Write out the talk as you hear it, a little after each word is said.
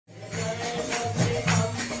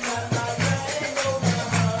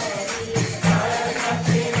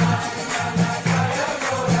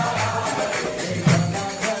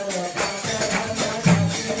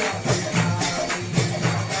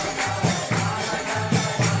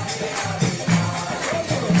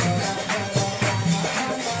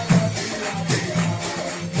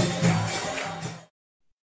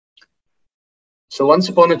So once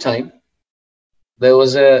upon a time, there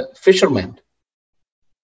was a fisherman.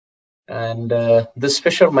 And this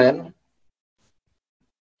fisherman,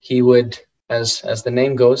 he would, as the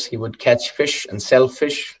name goes, he would catch fish and sell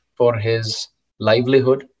fish for his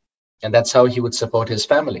livelihood. And that's how he would support his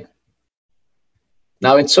family.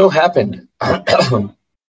 Now, it so happened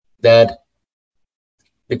that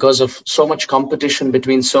because of so much competition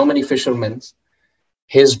between so many fishermen,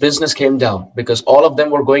 his business came down because all of them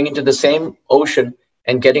were going into the same ocean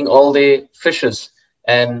and getting all the fishes.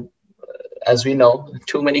 And as we know,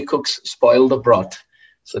 too many cooks spoil the broth.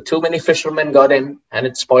 So too many fishermen got in and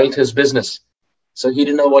it spoiled his business. So he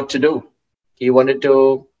didn't know what to do. He wanted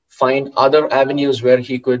to find other avenues where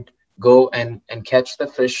he could go and catch the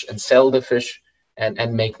fish and sell the fish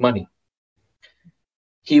and make money.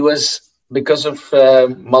 He was, because of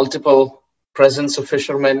multiple presence of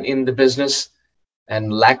fishermen in the business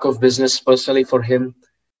and lack of business personally for him,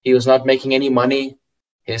 he was not making any money.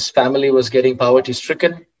 His family was getting poverty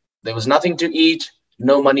stricken. There was nothing to eat,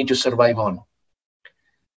 no money to survive on.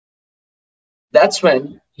 That's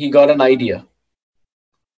when he got an idea.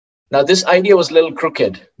 Now, this idea was a little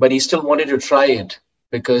crooked, but he still wanted to try it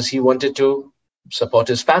because he wanted to support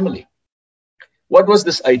his family. What was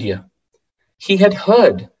this idea? He had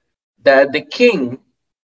heard that the king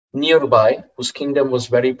nearby, whose kingdom was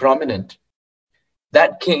very prominent,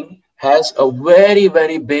 that king has a very,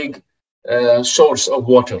 very big source of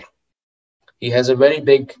water. He has a very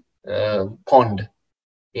big pond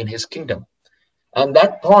in his kingdom. And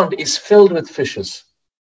that pond is filled with fishes.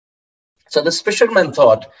 So this fisherman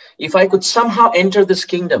thought, if I could somehow enter this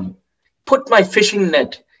kingdom, put my fishing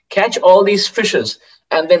net, catch all these fishes,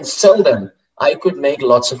 and then sell them, I could make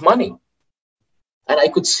lots of money. And I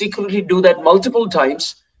could secretly do that multiple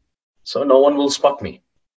times, so no one will spot me.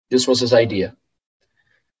 This was his idea.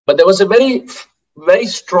 But there was a very, very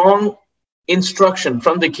strong instruction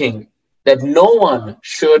from the king that no one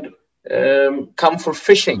should come for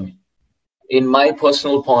fishing in my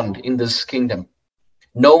personal pond in this kingdom.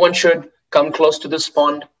 No one should come close to this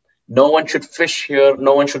pond. No one should fish here.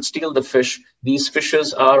 No one should steal the fish. These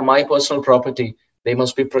fishes are my personal property. They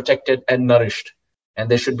must be protected and nourished. And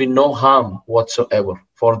there should be no harm whatsoever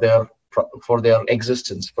for their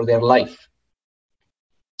existence, for their life.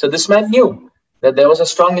 So this man knew that there was a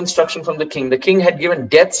strong instruction from the king. The king had given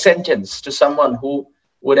death sentence to someone who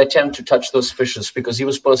would attempt to touch those fishes because he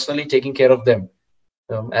was personally taking care of them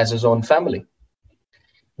as his own family.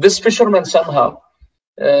 This fisherman somehow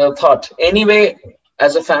thought, anyway,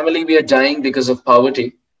 as a family, we are dying because of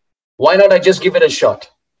poverty. Why not I just give it a shot?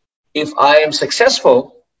 If I am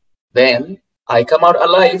successful, then I come out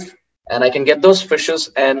alive and I can get those fishes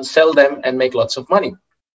and sell them and make lots of money.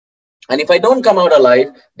 And if I don't come out alive,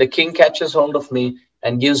 the king catches hold of me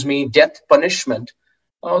and gives me death punishment.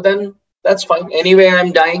 Oh, then that's fine. Anyway,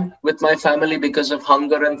 I'm dying with my family because of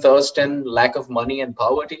hunger and thirst and lack of money and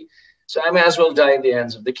poverty. So I may as well die in the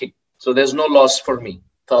hands of the king. So there's no loss for me,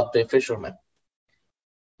 thought the fisherman.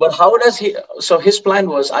 But how does he, so his plan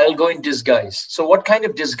was, I'll go in disguise. So what kind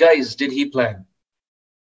of disguise did he plan?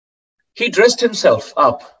 He dressed himself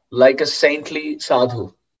up like a saintly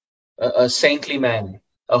sadhu, a saintly man,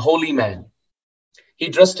 a holy man. He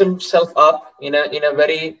dressed himself up in a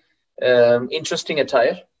very interesting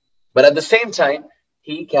attire. But at the same time,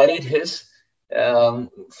 he carried his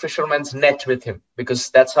fisherman's net with him because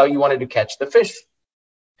that's how he wanted to catch the fish.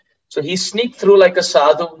 So he sneaked through like a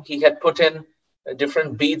sadhu. He had put in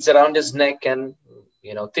different beads around his neck and,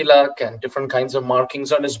 tilak and different kinds of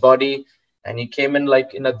markings on his body. And he came in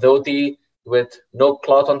like in a dhoti with no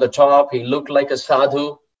cloth on the top. He looked like a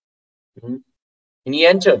sadhu. And he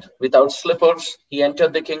entered without slippers. He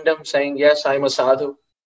entered the kingdom saying, yes, I'm a sadhu.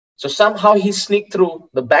 So somehow he sneaked through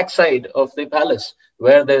the backside of the palace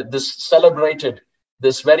where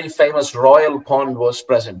this very famous royal pond was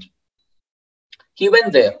present. He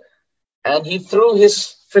went there and he threw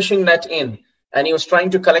his fishing net in and he was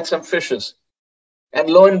trying to collect some fishes. And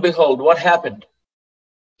lo and behold, what happened?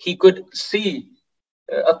 He could see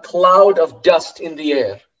a cloud of dust in the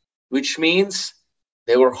air, which means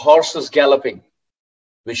there were horses galloping,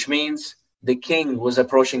 which means the king was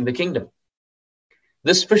approaching the kingdom.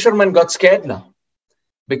 This fisherman got scared now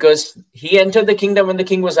because he entered the kingdom when the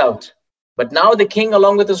king was out. But now the king,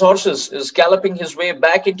 along with his horses, is galloping his way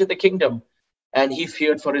back into the kingdom, and he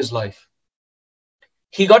feared for his life.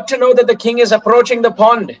 He got to know that the king is approaching the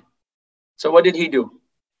pond. So what did he do?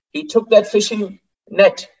 He took that fishing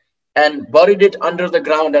net and buried it under the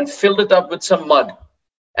ground and filled it up with some mud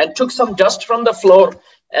and took some dust from the floor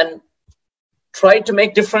and tried to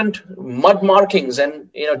make different mud markings and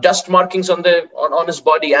dust markings on his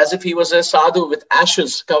body, as if he was a sadhu with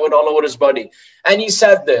ashes covered all over his body. And he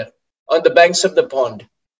sat there on the banks of the pond.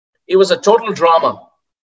 It was a total drama.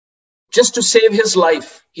 Just to save his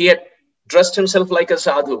life, he had dressed himself like a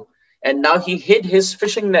sadhu, and now he hid his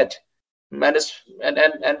fishing net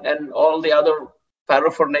and all the other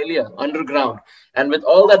paraphernalia underground. And with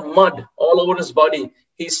all that mud all over his body,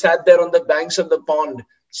 he sat there on the banks of the pond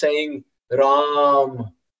saying,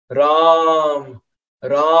 Ram, Ram,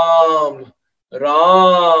 Ram,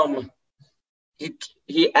 Ram.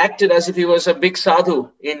 He acted as if he was a big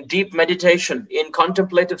sadhu in deep meditation, in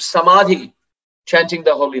contemplative samadhi, chanting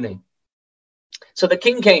the holy name. So the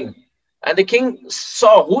king came, and the king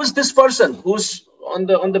saw, who is this person who's on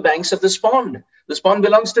the banks of this pond? This pond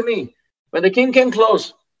belongs to me. When the king came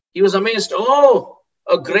close, he was amazed. Oh,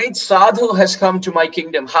 a great sadhu has come to my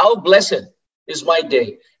kingdom. How blessed is my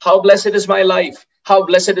day. How blessed is my life. How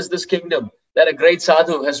blessed is this kingdom that a great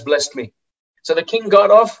sadhu has blessed me. So the king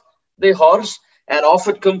got off the horse and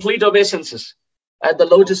offered complete obeisances at the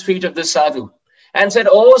lotus feet of this sadhu and said,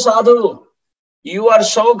 oh sadhu, you are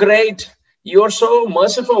so great. You are so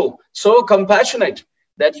merciful, so compassionate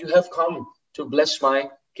that you have come to bless my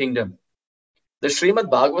kingdom. The Srimad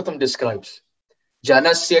Bhagavatam describes,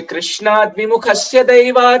 Janasya Krishna Vimukhasya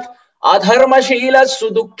Daivat Adharmashila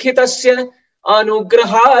Sudukhitasya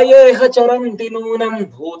Anugrahayeha Charanti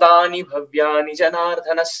Nunam Bhutani Bhavyani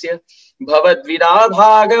Janardhanasya Bhavadvida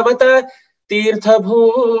Bhagavata Tirtha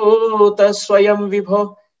Bhuta Swayam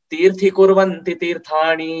Vibho Tirthi Kurvanti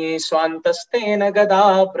Tirthani Swantastena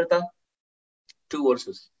Gadaprata. 2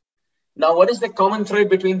 verses. Now, what is the common thread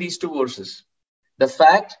between these 2 verses? The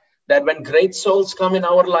fact that when great souls come in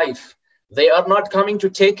our life, they are not coming to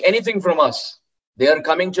take anything from us. They are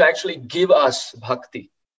coming to actually give us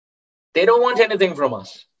bhakti. They don't want anything from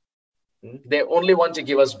us. They only want to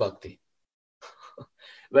give us bhakti.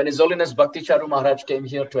 When His Holiness Bhakti Charu Maharaj came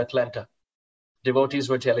here to Atlanta, devotees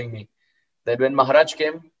were telling me that when Maharaj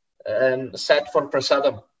came and sat for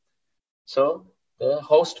prasadam, so the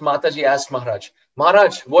host Mataji asked Maharaj,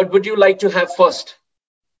 Maharaj, what would you like to have first?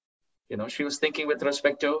 She was thinking with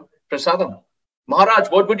respect to prasadam. Maharaj,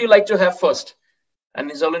 what would you like to have first?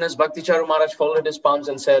 And His Holiness Bhakti Charu Maharaj folded his palms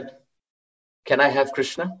and said, can I have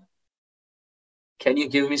Krishna? Can you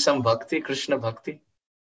give me some bhakti, Krishna bhakti?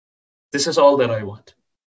 This is all that I want.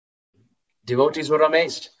 Devotees were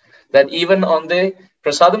amazed that even on the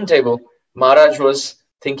prasadam table, Maharaj was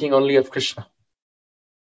thinking only of Krishna.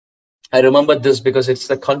 I remember this because it's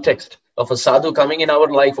the context of a sadhu coming in our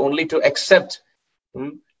life only to accept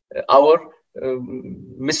our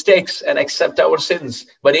mistakes and accept our sins,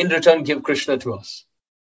 but in return give Krishna to us.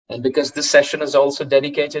 And because this session is also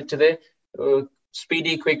dedicated to the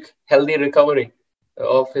speedy, quick, healthy recovery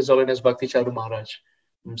of His Holiness Bhakti Charu Maharaj,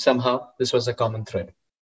 somehow this was a common thread.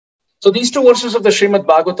 So these 2 verses of the Srimad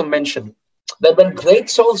Bhagavatam mention that when great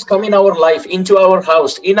souls come in our life, into our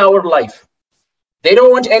house, in our life, they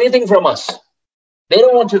don't want anything from us. They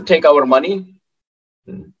don't want to take our money.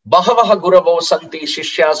 Bahavaha guravo santi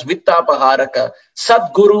shishyas vittapaharaka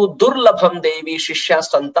sadguru durlabham devi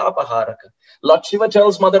shishyas santapaharaka. Lord Shiva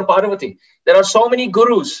tells Mother Parvati, there are so many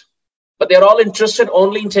gurus, but they're all interested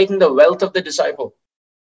only in taking the wealth of the disciple.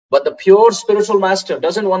 But the pure spiritual master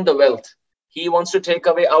doesn't want the wealth. He wants to take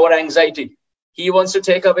away our anxiety. He wants to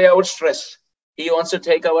take away our stress. He wants to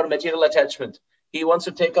take our material attachment. He wants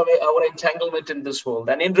to take away our entanglement in this world.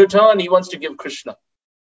 And in return, he wants to give Krishna.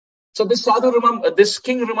 So this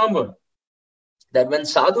king remembered that when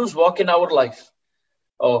sadhus walk in our life,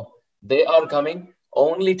 they are coming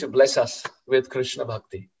only to bless us with Krishna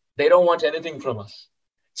bhakti. They don't want anything from us.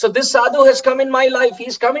 So this sadhu has come in my life.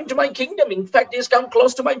 He's come into my kingdom. In fact, he's come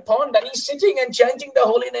close to my pond and he's sitting and chanting the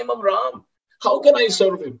holy name of Ram. How can I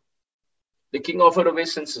serve him? The king offered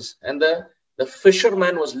obeisances, and the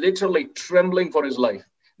fisherman was literally trembling for his life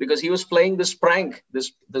because he was playing this prank,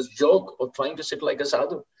 this joke of trying to sit like a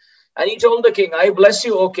sadhu. And he told the king, I bless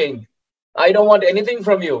you, O king. I don't want anything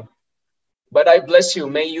from you, but I bless you.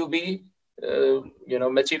 May you be,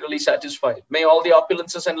 materially satisfied. May all the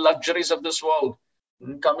opulences and luxuries of this world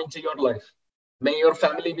come into your life. May your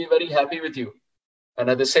family be very happy with you.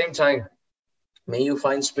 And at the same time, may you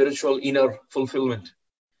find spiritual inner fulfillment.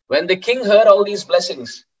 When the king heard all these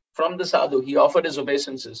blessings from the sadhu, he offered his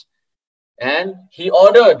obeisances and he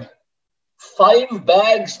ordered 5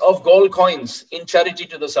 bags of gold coins in charity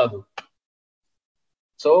to the sadhu.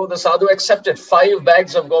 So the sadhu accepted 5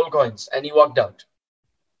 bags of gold coins and he walked out.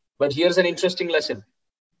 But here's an interesting lesson.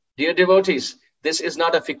 Dear devotees, this is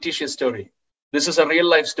not a fictitious story. This is a real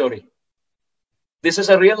life story. This is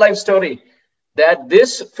a real life story that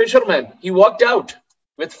this fisherman, he walked out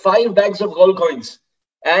with 5 bags of gold coins,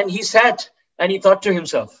 and he sat and he thought to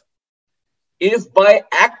himself, if by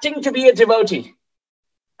acting to be a devotee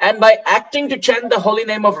and by acting to chant the holy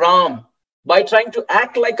name of Ram, by trying to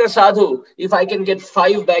act like a sadhu, if I can get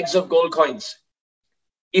 5 bags of gold coins,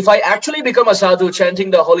 if I actually become a sadhu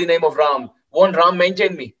chanting the holy name of Ram, won't Ram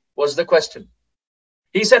maintain me? Was the question.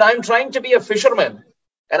 He said, I'm trying to be a fisherman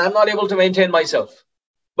and I'm not able to maintain myself.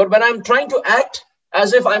 But when I'm trying to act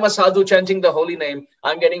as if I'm a sadhu chanting the holy name,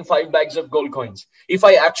 I'm getting 5 bags of gold coins. If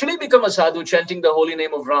I actually become a sadhu chanting the holy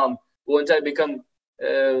name of Ram, won't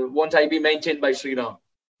I be maintained by Sri Ram?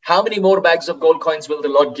 How many more bags of gold coins will the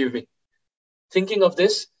Lord give me? Thinking of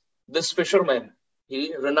this fisherman,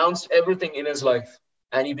 he renounced everything in his life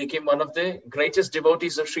and he became one of the greatest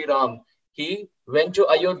devotees of Sri Ram. He went to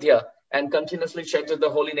Ayodhya and continuously chanted the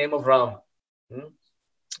holy name of Ram.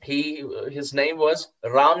 His name was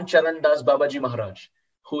Ram Charan Das Babaji Maharaj,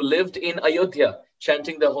 who lived in Ayodhya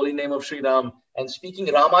chanting the holy name of Sri Ram and speaking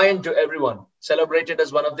Ramayana to everyone, celebrated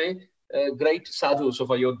as one of the great sadhus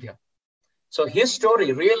of Ayodhya. So his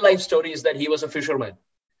story, real life story, is that he was a fisherman.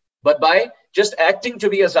 But by just acting to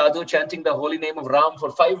be a sadhu, chanting the holy name of Ram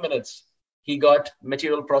for 5 minutes, he got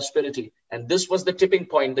material prosperity. And this was the tipping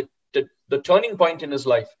point, the turning point in his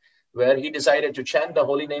life, where he decided to chant the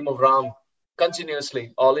holy name of Ram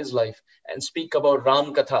continuously all his life and speak about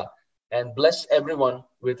Ram Katha and bless everyone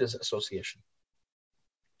with his association.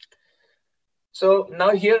 So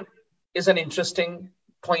now here is an interesting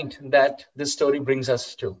point that this story brings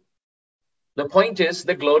us to. The point is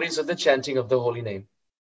the glories of the chanting of the holy name.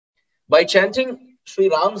 By chanting Sri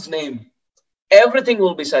Ram's name, everything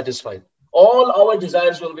will be satisfied. All our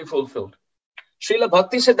desires will be fulfilled. Srila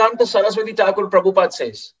Bhaktisiddhanta Saraswati Thakur Prabhupada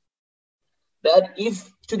says that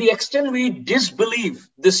if to the extent we disbelieve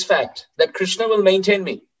this fact that Krishna will maintain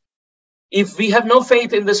me, if we have no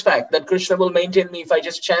faith in this fact that Krishna will maintain me if I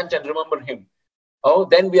just chant and remember him,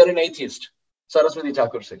 then we are an atheist, Saraswati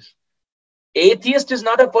Thakur says. Atheist is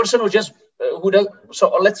not a person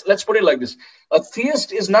so let's put it like this. A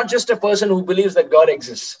theist is not just a person who believes that God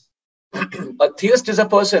exists. A theist is a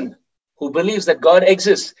person who believes that God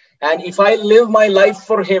exists. And if I live my life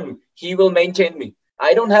for him, he will maintain me.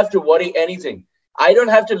 I don't have to worry anything. I don't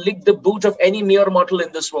have to lick the boot of any mere mortal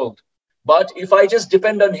in this world. But if I just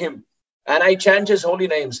depend on him and I chant his holy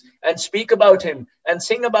names and speak about him and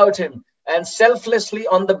sing about him and selflessly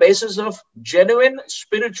on the basis of genuine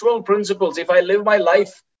spiritual principles, if I live my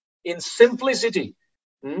life in simplicity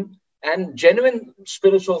and genuine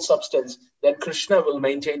spiritual substance, then Krishna will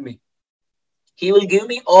maintain me. He will give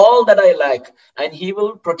me all that I lack and he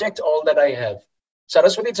will protect all that I have.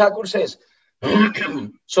 Saraswati Thakur says,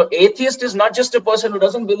 so atheist is not just a person who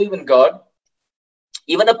doesn't believe in God.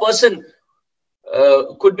 Even a person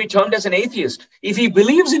could be termed as an atheist if he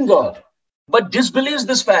believes in God, but disbelieves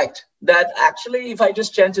this fact that actually if I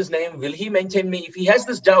just chant his name, will he maintain me? If he has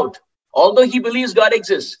this doubt, although he believes God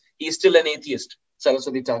exists, he is still an atheist.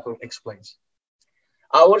 Saraswati Thakur explains.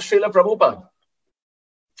 Our Srila Prabhupada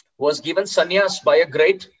was given sannyas by a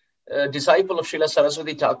great disciple of Srila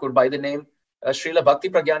Saraswati Thakur by the name Srila Bhakti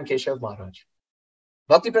Pragyan Keshav Maharaj.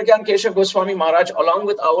 Bhakti Pragyan Keshav Goswami Maharaj, along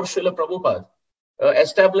with our Srila Prabhupada,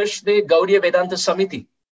 established the Gaudiya Vedanta Samiti.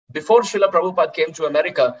 Before Srila Prabhupada came to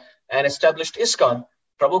America and established ISKCON,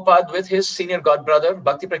 Prabhupada with his senior godbrother,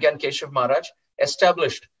 Bhakti Pragyan Keshav Maharaj,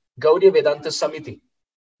 established Gaudiya Vedanta Samiti.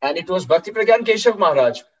 And it was Bhakti Pragyan Keshav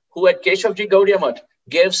Maharaj who at Keshavji Gaudiya Math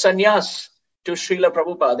gave sannyas to Srila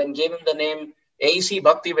Prabhupada and gave him the name A.C.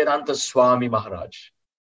 Bhakti Vedanta Swami Maharaj.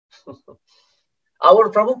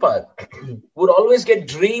 Our Prabhupada would always get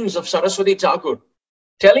dreams of Saraswati Thakur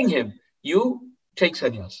telling him, you take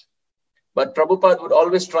sannyas. But Prabhupada would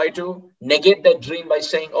always try to negate that dream by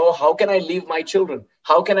saying, oh, how can I leave my children?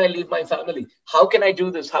 How can I leave my family? How can I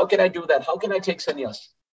do this? How can I do that? How can I take sannyas?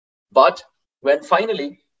 But when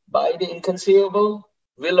finally, by the inconceivable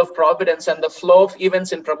will of providence and the flow of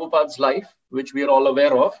events in Prabhupada's life, which we are all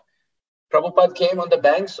aware of, Prabhupada came on the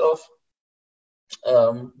banks of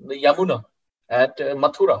the Yamuna at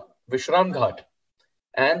Mathura, Vishram Ghat.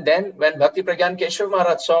 And then when Bhakti Pragyan Keshav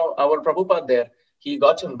Maharaj saw our Prabhupada there, he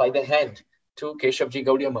got him by the hand to Keshavji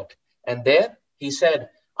Gaudiya Math. And there he said,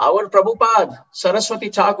 our Prabhupada, Saraswati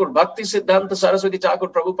Thakur, Bhakti Siddhanta Saraswati Thakur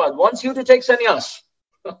Prabhupada wants you to take sannyas.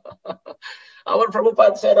 Our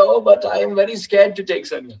Prabhupada said, oh, but I am very scared to take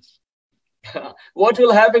sannyas. What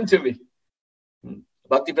will happen to me?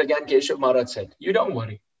 Bhakti Pragyan Keshav Maharaj said, you don't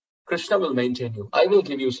worry. Krishna will maintain you. I will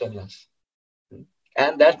give you sannyas.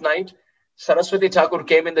 And that night, Saraswati Thakur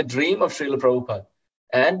came in the dream of Srila Prabhupada.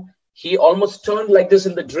 And he almost turned like this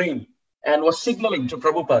in the dream and was signaling to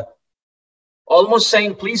Prabhupada almost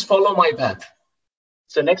saying, please follow my path.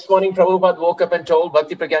 So next morning, Prabhupada woke up and told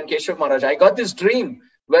Bhakti Pragyan Keshav Maharaj, I got this dream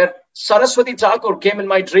where Saraswati Thakur came in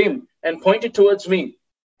my dream and pointed towards me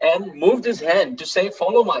and moved his hand to say,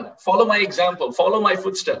 follow my example, follow my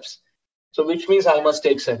footsteps. So which means I must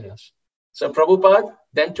take sannyas. So Prabhupada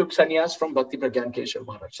then took sannyas from Bhakti Pragyan Keshav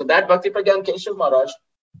Maharaj. So that Bhakti Pragyan Keshav Maharaj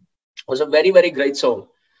was a very, very great soul.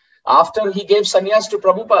 After he gave sannyas to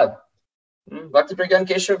Prabhupada, Bhakti Pragyan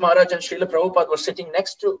Keshav Maharaj and Srila Prabhupada were sitting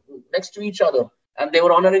next to each other, and they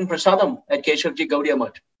were honoring prasadam at Keshavji Gaudiya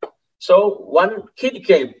Math. So one kid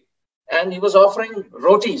came and he was offering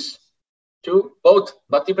rotis to both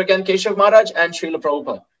Bhakti Pragyan Keshav Maharaj and Srila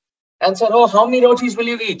Prabhupada, and said, oh, how many rotis will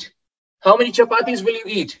you eat? How many chapatis will you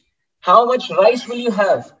eat? How much rice will you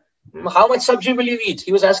have? How much sabji will you eat?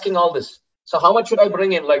 He was asking all this. So how much should I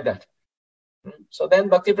bring in like that? So then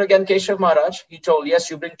Bhakti Pragyan Keshav Maharaj, he told, yes,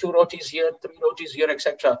 you bring 2 rotis here, 3 rotis here,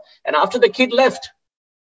 etc. And after the kid left,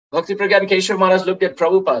 Bhakti Pragyan Keshav Maharaj looked at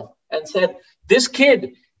Prabhupada and said, this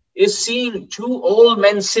kid is seeing 2 old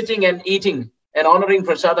men sitting and eating and honoring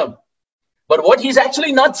prasadam. But what he's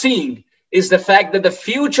actually not seeing is the fact that the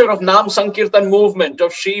future of Nam Sankirtan movement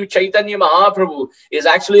of Sri Chaitanya Mahaprabhu is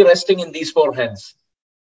actually resting in these 4 hands.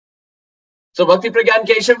 So Bhakti Pragyan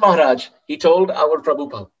Keshav Maharaj, he told our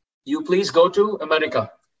Prabhupada, you please go to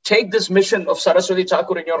America, take this mission of Saraswati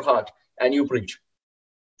Thakur in your heart and you preach.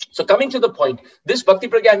 So coming to the point, this Bhakti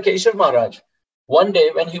Pragyan Keshav Maharaj, one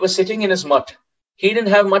day when he was sitting in his mutt, he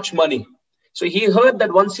didn't have much money. So he heard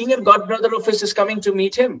that one senior godbrother of his is coming to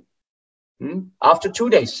meet him after 2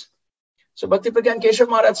 days. So Bhakti Pragyan Keshav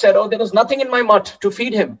Maharaj said, oh, there is nothing in my mutt to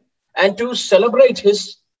feed him. And to celebrate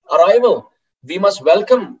his arrival, we must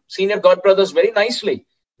welcome senior godbrothers very nicely.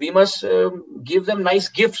 We must give them nice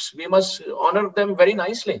gifts. We must honor them very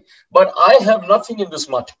nicely. But I have nothing in this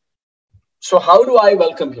mutt. So how do I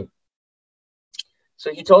welcome him?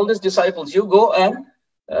 So he told his disciples, you go and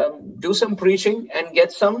do some preaching and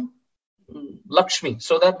get some Lakshmi,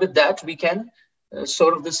 so that with that we can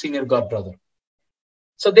serve the senior godbrother.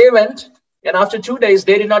 So they went, and after 2 days,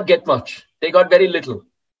 they did not get much. They got very little.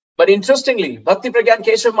 But interestingly, Bhakti Pragyan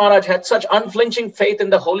Keshav Maharaj had such unflinching faith in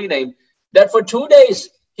the holy name that for 2 days,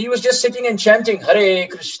 he was just sitting and chanting, Hare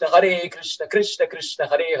Krishna, Krishna Krishna,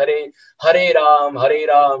 Hare Hare, Hare Ram,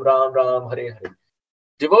 Ram Ram, Hare Hare.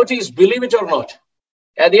 Devotees, believe it or not,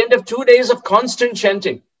 at the end of 2 days of constant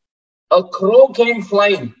chanting, a crow came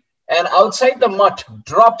flying and outside the mutt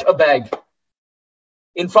dropped a bag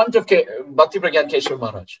in front of Bhakti Pragyan Keshav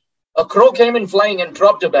Maharaj. A crow came in flying and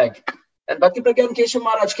dropped a bag. And Bhakti Pragyan Keshav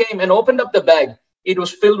Maharaj came and opened up the bag. It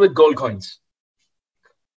was filled with gold coins.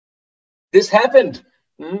 This happened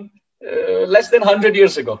less than 100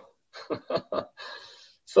 years ago.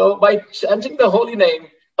 So by chanting the holy name,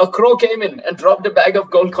 a crow came in and dropped a bag of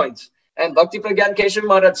gold coins. And Bhakti Pragyan Keshav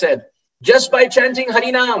Maharaj said, just by chanting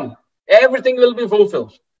Harinam, everything will be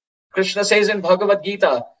fulfilled. Krishna says in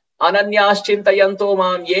Bhagavad-gītā, Ananyas chintayanto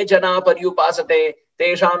mam ye jana paryupasate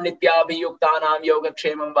tesham nityabhiyuktanam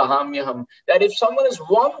yogakshemam vahamyaham. That if someone is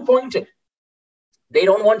one-pointed, they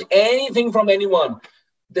don't want anything from anyone.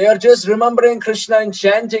 They are just remembering Krishna and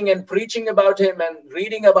chanting and preaching about him and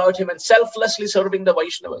reading about him and selflessly serving the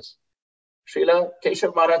Vaishnavas. Srila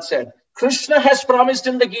Keshav Maharaj said, Krishna has promised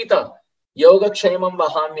in the Gita, Yogakshemam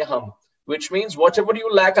Vahamyaham, which means whatever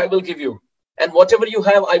you lack, I will give you. And whatever you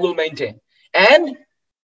have, I will maintain. And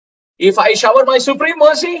if I shower my supreme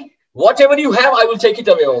mercy, whatever you have, I will take it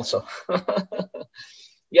away also.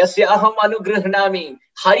 Yasyaham anugrihnami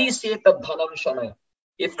hariseta bhanam shanaya.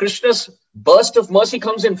 If Krishna's burst of mercy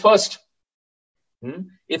comes in first,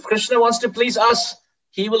 if Krishna wants to please us,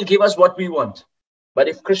 he will give us what we want. But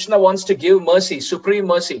if Krishna wants to give mercy, supreme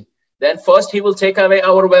mercy, then first he will take away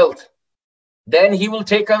our wealth. Then he will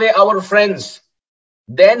take away our friends.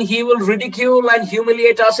 Then he will ridicule and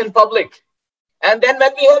humiliate us in public. And then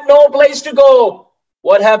when we have no place to go,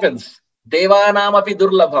 what happens? Devanam api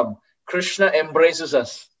durlabham. Krishna embraces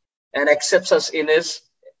us and accepts us in his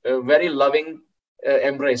very loving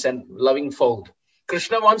embrace and loving fold.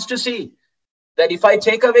 Krishna wants to see that if I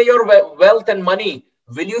take away your wealth and money,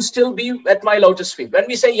 will you still be at my lotus feet? When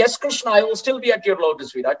we say, yes, Krishna, I will still be at your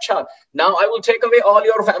lotus feet. Acha, now I will take away all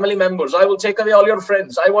your family members. I will take away all your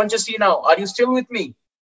friends. I want to see now, are you still with me?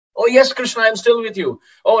 Oh, yes, Krishna, I am still with you.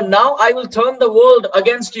 Oh, now I will turn the world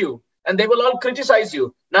against you and they will all criticize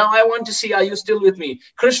you. Now I want to see, are you still with me?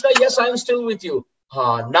 Krishna, yes, I am still with you.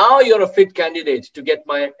 Now you're a fit candidate to get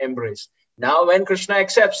my embrace. Now when Krishna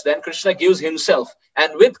accepts, then Krishna gives himself.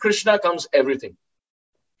 And with Krishna comes everything.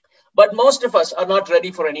 But most of us are not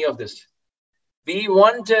ready for any of this. We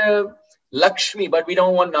want Lakshmi, but we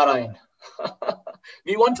don't want Narayan.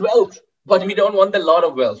 We want wealth, but we don't want a lot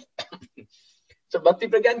of wealth. So Bhakti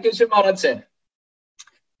Pragyan Keshav Maharaj said,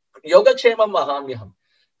 Yogakshemam Mahamyaham.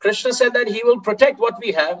 Krishna said that he will protect what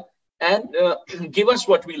we have and give us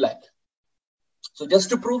what we lack. So just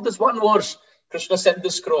to prove this one verse, Krishna sent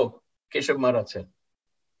this crow, Keshav Maharaj said.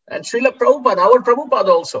 And Srila Prabhupada, our Prabhupada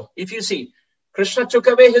also, if you see, Krishna took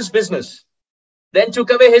away his business, then took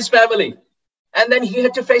away his family, and then he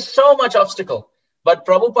had to face so much obstacle. But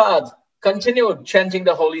Prabhupada continued chanting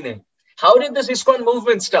the holy name. How did this ISKCON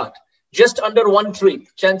movement start? Just under one tree,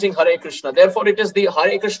 chanting Hare Krishna. Therefore, it is the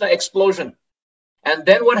Hare Krishna explosion. And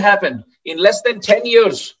then what happened? In less than 10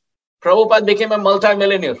 years, Prabhupada became a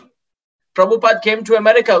multi-millionaire. Prabhupada came to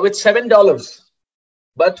America with $7.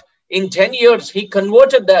 But in 10 years, he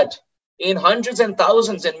converted that in hundreds and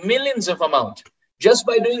thousands and millions of amount just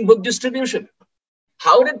by doing book distribution.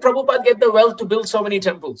 How did Prabhupada get the wealth to build so many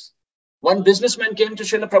temples? One businessman came to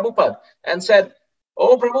Srila Prabhupada and said,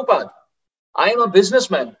 "Oh Prabhupada, I am a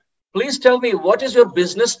businessman. Please tell me, what is your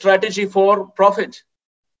business strategy for profit?"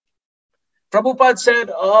 Prabhupada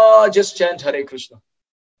said, "Oh, just chant Hare Krishna."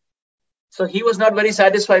 So he was not very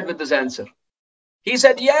satisfied with this answer. He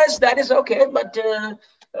said, "Yes, that is okay, but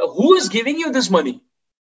who is giving you this money?"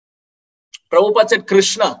 Prabhupada said,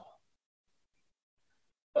 "Krishna."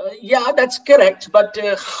 Yeah, that's correct, but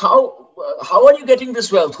how are you getting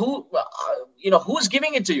this wealth? Who's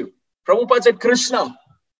giving it to you? Prabhupada said, "Krishna."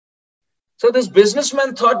 So this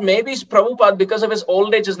businessman thought maybe Prabhupada, because of his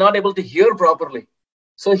old age, is not able to hear properly.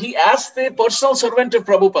 So he asked the personal servant of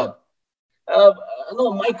Prabhupada,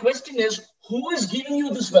 "No, my question is, who is giving you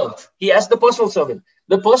this wealth?" He asked the personal servant.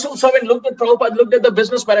 The personal servant looked at Prabhupada, looked at the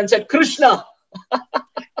businessman and said, "Krishna."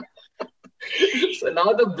 So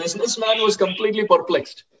now the businessman was completely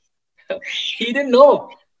perplexed. He didn't know,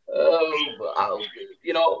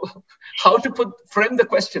 how to frame the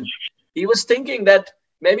question. He was thinking that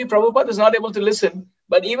maybe Prabhupada is not able to listen,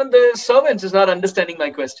 but even the servant is not understanding my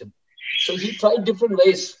question. So he tried different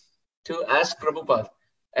ways to ask Prabhupada.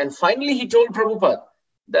 And finally, he told Prabhupada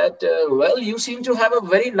that, well, you seem to have a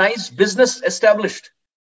very nice business established,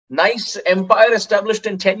 nice empire established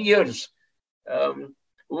in 10 years.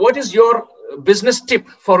 What is your business tip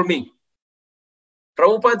for me?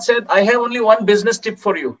 Prabhupada said, "I have only one business tip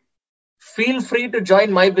for you. Feel free to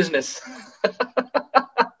join my business."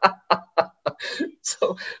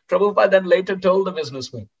 So Prabhupada then later told the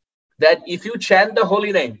businessman that if you chant the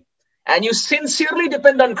holy name and you sincerely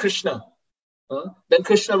depend on Krishna, then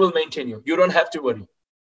Krishna will maintain you. You don't have to worry.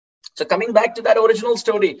 So coming back to that original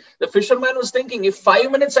story, the fisherman was thinking, if 5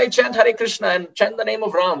 minutes I chant Hare Krishna and chant the name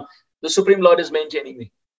of Ram, the Supreme Lord is maintaining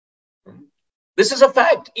me. This is a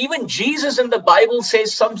fact. Even Jesus in the Bible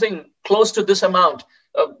says something close to this amount,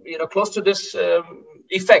 close to this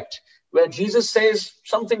effect, where Jesus says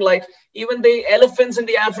something like, even the elephants in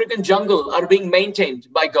the African jungle are being maintained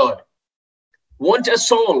by God. Won't a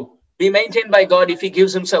soul be maintained by God if he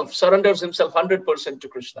surrenders himself 100% to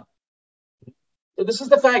Krishna? So this is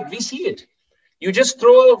the fact. We see it. You just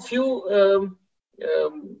throw a few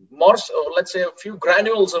a few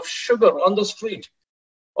granules of sugar on the street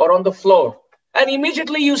or on the floor, and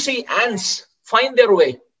immediately you see ants find their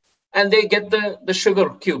way and they get the sugar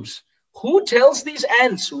cubes. Who tells these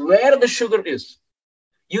ants where the sugar is?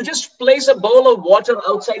 You just place a bowl of water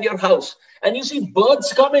outside your house and you see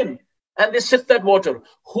birds come in and they sip that water.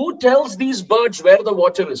 Who tells these birds where the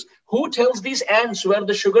water is? Who tells these ants where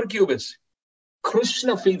the sugar cube is?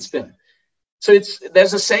 Krishna feeds them. So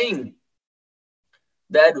there's a saying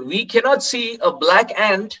that we cannot see a black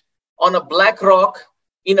ant on a black rock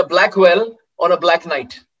in a black well on a black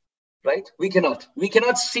night, right? We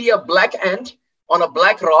cannot see a black ant on a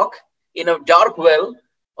black rock in a dark well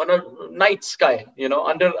on a night sky,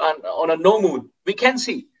 on a no moon. We can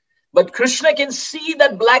see. But Krishna can see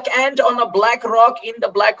that black ant on a black rock in the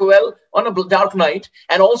black well on a dark night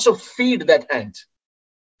and also feed that ant.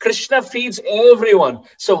 Krishna feeds everyone.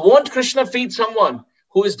 So won't Krishna feed someone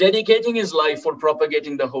who is dedicating his life for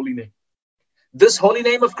propagating the holy name? This holy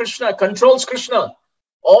name of Krishna controls Krishna.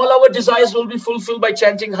 All our desires will be fulfilled by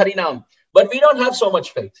chanting Harinam. But we don't have so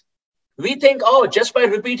much faith. We think, just by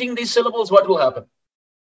repeating these syllables, what will happen?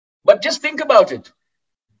 But just think about it.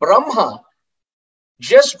 Brahma,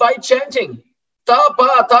 just by chanting,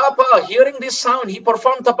 tapa, tapa, hearing this sound, he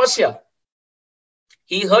performed tapasya.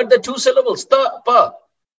 He heard the two syllables, tapa,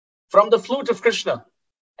 from the flute of Krishna.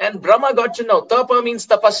 And Brahma got to know, tapa means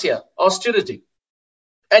tapasya, austerity.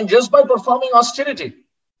 And just by performing austerity,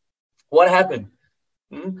 what happened?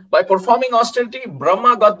 By performing austerity,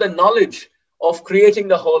 Brahma got the knowledge of creating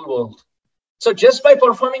the whole world. So just by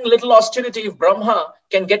performing little austerity, if Brahma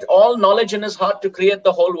can get all knowledge in his heart to create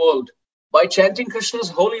the whole world, By chanting Krishna's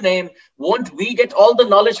holy name, won't we get all the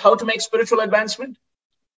knowledge how to make spiritual advancement?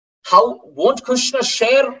 How won't Krishna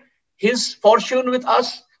share his fortune with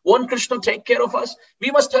us? Won't Krishna take care of us?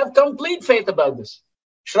 We must have complete faith about this.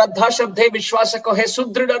 Shraddha Shabde Vishwasa ko hai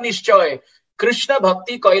sudrida nishchoy. Krishna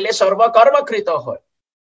Bhakti koile sarva karma krita hoy.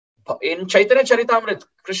 In Chaitanya Charitamrita,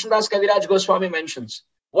 Krishnadas Kaviraj Goswami mentions,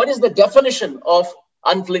 what is the definition of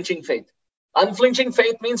unflinching faith? Unflinching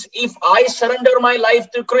faith means if I surrender my life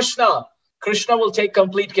to Krishna, Krishna will take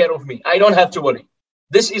complete care of me. I don't have to worry.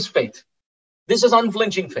 This is faith. This is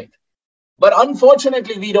unflinching faith. But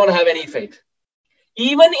unfortunately, we don't have any faith.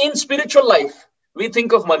 Even in spiritual life, we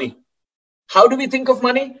think of money. How do we think of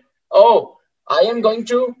money? Oh, I am going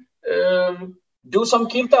to do some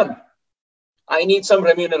kirtan. I need some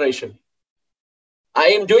remuneration. I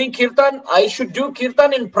am doing kirtan. I should do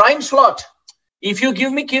kirtan in prime slot. If you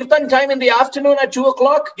give me kirtan time in the afternoon at 2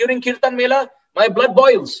 o'clock during kirtan mela, my blood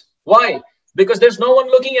boils. Why? Because there's no one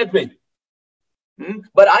looking at me.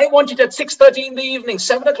 But I want it at 6:30 in the evening,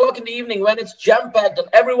 7 o'clock in the evening, when it's jam-packed and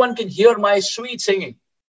everyone can hear my sweet singing.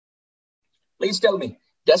 Please tell me,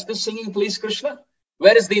 does this singing please Krishna?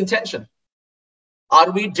 Where is the intention?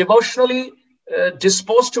 Are we devotionally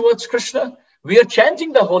disposed towards Krishna? We are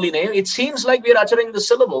chanting the holy name. It seems like we are uttering the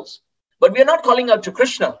syllables, but we are not calling out to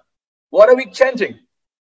Krishna. What are we chanting?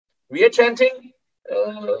 We are chanting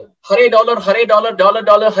Hare dollar, dollar,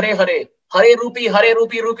 dollar, Hare Hare. Hare rupee,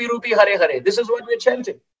 rupee, rupee, Hare Hare. This is what we are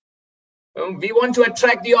chanting. We want to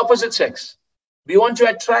attract the opposite sex. We want to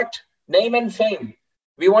attract name and fame.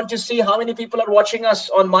 We want to see how many people are watching us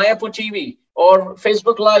on Mayapur TV or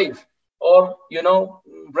Facebook Live or,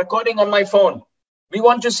 recording on my phone. We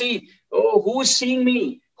want to see, who's seeing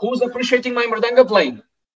me? Who's appreciating my mridanga playing?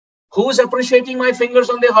 Who's appreciating my fingers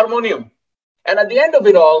on the harmonium? And at the end of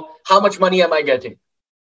it all, how much money am I getting?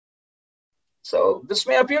 So this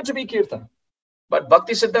may appear to be kirtan. But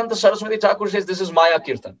Bhakti Siddhanta Saraswati Thakur says this is Maya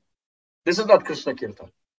kirtan. This is not Krishna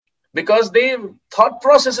kirtan. Because the thought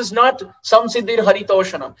process is not Samsiddhir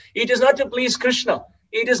Haritoshanam. It is not to please Krishna.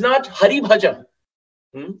 It is not Hari Bhajan.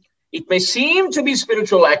 It may seem to be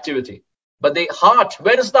spiritual activity. But the heart,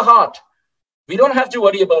 where is the heart? We don't have to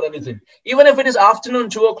worry about anything. Even if it is afternoon,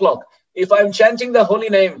 2 o'clock, if I'm chanting the holy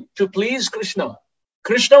name to please Krishna,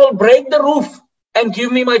 Krishna will break the roof and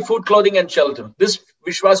give me my food, clothing, and shelter. This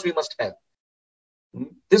Vishwas we must have.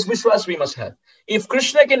 This Vishwas we must have. If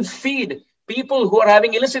Krishna can feed people who are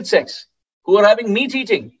having illicit sex, who are having meat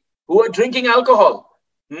eating, who are drinking alcohol,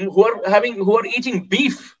 who are eating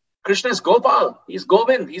beef, Krishna is Gopal, he's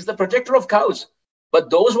Govind, he's the protector of cows. But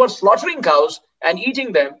those who are slaughtering cows and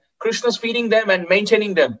eating them, Krishna's feeding them and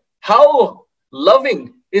maintaining them. How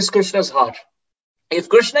loving is Krishna's heart? If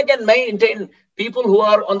Krishna can maintain people who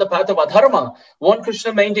are on the path of adharma, won't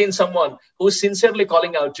Krishna maintain someone who is sincerely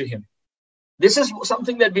calling out to him? This is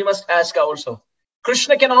something that we must ask ourselves.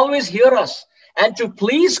 Krishna can always hear us. And to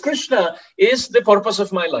please Krishna is the purpose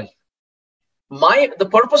of my life. The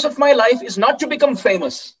purpose of my life is not to become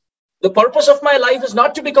famous. The purpose of my life is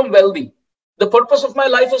not to become wealthy. The purpose of my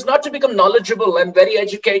life is not to become knowledgeable and very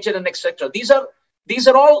educated and etc. These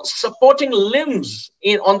are all supporting limbs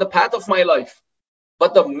on the path of my life.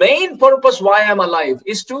 But the main purpose why I'm alive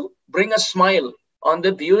is to bring a smile on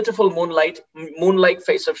the beautiful moonlight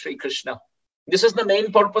face of Sri Krishna. This is the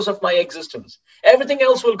main purpose of my existence. Everything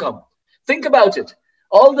else will come. Think about it.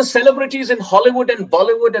 All the celebrities in Hollywood and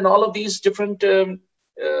Bollywood and all of these different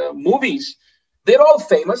movies, they're all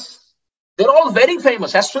famous. They're all very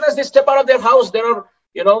famous. As soon as they step out of their house, there are,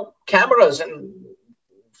 cameras and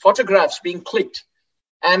photographs being clicked.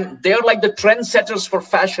 And they're like the trendsetters for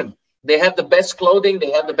fashion. They have the best clothing.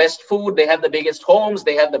 They have the best food. They have the biggest homes.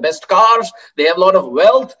 They have the best cars. They have a lot of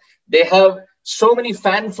wealth. They have so many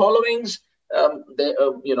fan followings.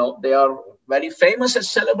 They are very famous as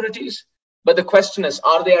celebrities. But the question is,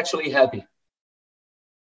 are they actually happy?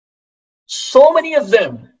 So many of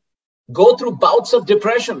them go through bouts of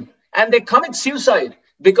depression and they commit suicide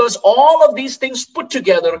because all of these things put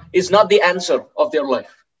together is not the answer of their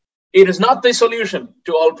life. It is not the solution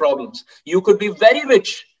to all problems. You could be very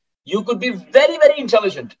rich. You could be very, very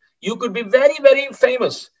intelligent. You could be very, very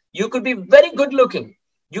famous. You could be very good looking.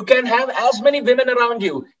 You can have as many women around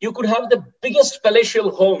you. You could have the biggest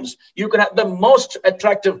palatial homes. You could have the most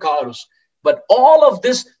attractive cars. But all of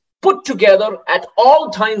this put together at all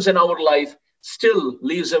times in our life still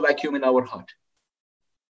leaves a vacuum in our heart.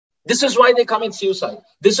 This is why they commit suicide.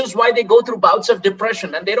 This is why they go through bouts of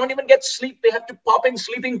depression and they don't even get sleep. They have to pop in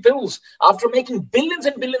sleeping pills after making billions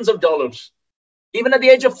and billions of dollars. Even at the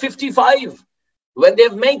age of 55, when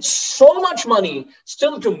they've made so much money,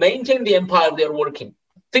 still to maintain the empire they're working.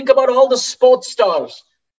 Think about all the sports stars.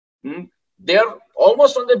 They're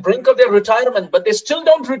almost on the brink of their retirement, but they still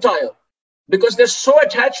don't retire because they're so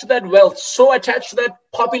attached to that wealth, so attached to that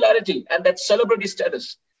popularity and that celebrity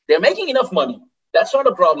status. They're making enough money. That's not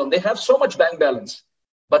a problem. They have so much bank balance,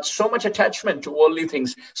 but so much attachment to worldly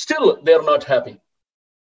things. Still, they're not happy.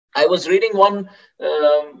 I was reading one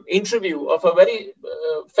interview of a very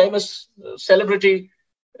famous celebrity.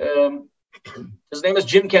 His name is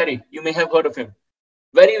Jim Carrey. You may have heard of him.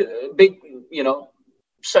 Very big,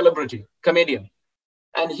 celebrity, comedian.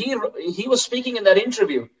 And he was speaking in that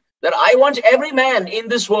interview that I want every man in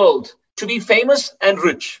this world to be famous and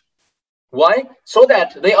rich. Why? So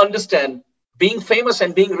that they understand being famous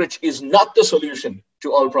and being rich is not the solution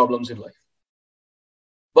to all problems in life.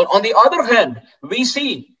 But on the other hand, we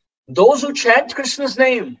see those who chant Krishna's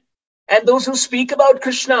name and those who speak about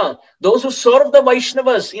Krishna, those who serve the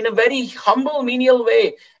Vaishnavas in a very humble, menial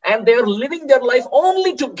way, and they're living their life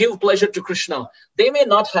only to give pleasure to Krishna. They may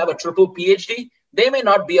not have a triple PhD. They may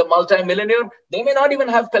not be a multi-millionaire. They may not even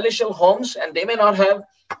have palatial homes, and they may not have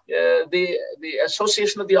the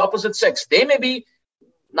association of the opposite sex. They may be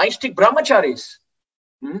Naistik brahmacharis.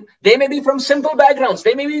 They may be from simple backgrounds.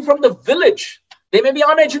 They may be from the village. They may be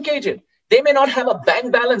uneducated. They may not have a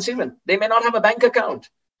bank balance even. They may not have a bank account.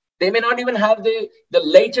 They may not even have the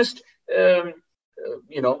latest,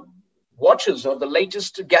 watches or the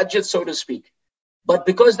latest gadgets, so to speak. But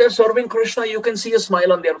because they're serving Krishna, you can see a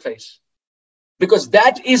smile on their face. Because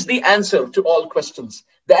that is the answer to all questions.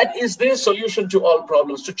 That is the solution to all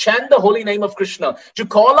problems. To chant the holy name of Krishna, to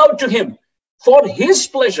call out to him for his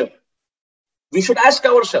pleasure. We should ask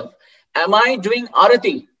ourselves, am I doing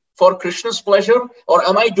arati for Krishna's pleasure, or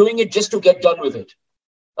am I doing it just to get done with it?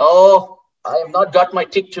 Oh, I have not got my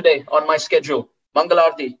tick today on my schedule.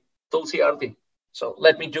 Mangalarti, Tulsi Arti. So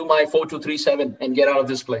let me do my 4237 and get out of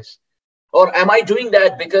this place. Or am I doing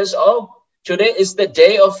that because, today is the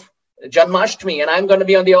day of Janmashtami and I'm going to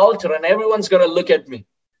be on the altar and everyone's going to look at me?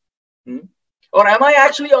 Or am I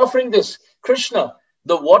actually offering this? Krishna,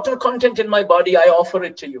 the water content in my body, I offer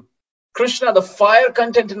it to you. Krishna, the fire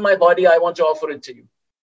content in my body, I want to offer it to you.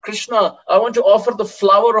 Krishna, I want to offer the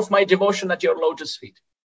flower of my devotion at your lotus feet.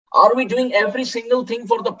 Are we doing every single thing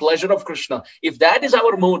for the pleasure of Krishna? If that is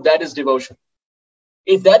our mood, that is devotion.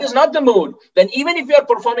 If that is not the mood, then even if we are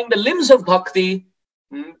performing the limbs of bhakti,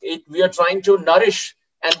 we are trying to nourish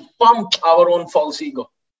and pump our own false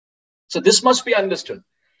ego. So this must be understood.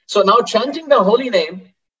 So now chanting the holy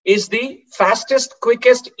name is the fastest,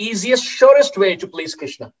 quickest, easiest, surest way to please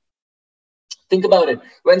Krishna. Think about it.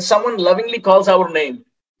 When someone lovingly calls our name,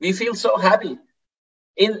 we feel so happy.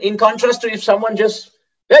 In contrast to if someone just,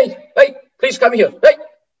 hey, please come here. Hey,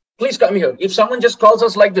 please come here. If someone just calls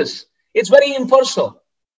us like this, it's very impersonal.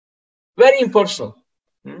 Very impersonal.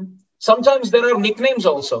 Sometimes there are nicknames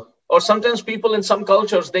also. Or sometimes people in some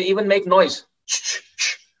cultures, they even make noise.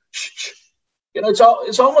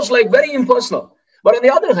 It's almost like very impersonal. But on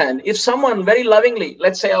the other hand, if someone very lovingly,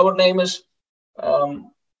 let's say our name is,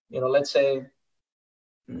 let's say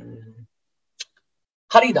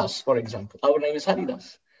Haridas, for example. Our name is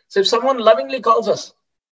Haridas. So if someone lovingly calls us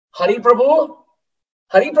Hari Prabhu,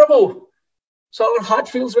 Hari Prabhu, so our heart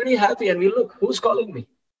feels very happy and we look, who's calling me?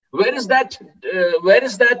 Where is that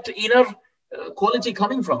inner quality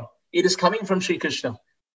coming from? It is coming from Sri Krishna.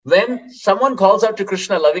 When someone calls out to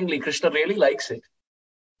Krishna lovingly, Krishna really likes it.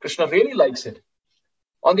 Krishna really likes it.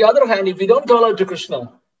 On the other hand, if we don't call out to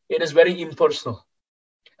Krishna, it is very impersonal.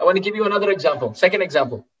 I want to give you another example. Second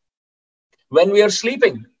example. When we are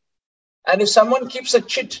sleeping, and if someone keeps a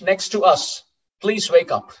chit next to us, please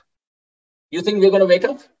wake up. You think we're going to wake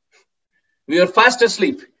up? We are fast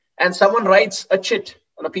asleep, and someone writes a chit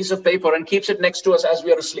on a piece of paper and keeps it next to us as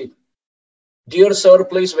we are asleep. Dear sir,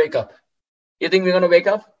 please wake up. You think we're going to wake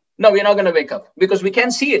up? No, we're not going to wake up because we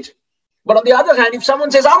can't see it. But on the other hand, if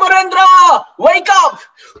someone says, Amarendra, wake up,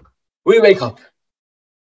 we wake up.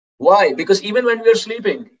 Why? Because even when we are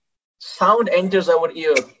sleeping, sound enters our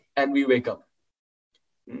ear and we wake up.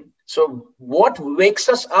 So what wakes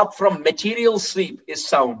us up from material sleep is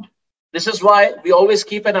sound. This is why we always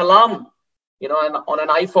keep an alarm, on an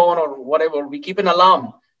iPhone or whatever. We keep an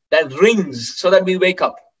alarm that rings so that we wake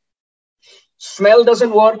up. Smell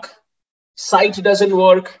doesn't work. Sight doesn't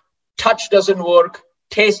work. Touch doesn't work.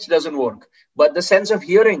 Taste doesn't work. But the sense of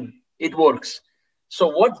hearing, it works. So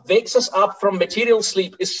what wakes us up from material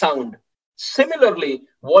sleep is sound. Similarly,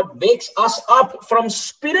 what wakes us up from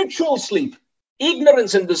spiritual sleep,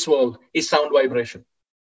 ignorance in this world, is sound vibration.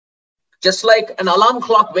 Just like an alarm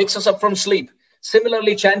clock wakes us up from sleep,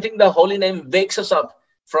 similarly, chanting the holy name wakes us up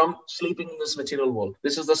from sleeping in this material world.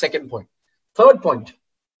 This is the second point. Third point.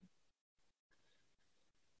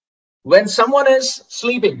 When someone is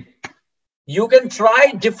sleeping You can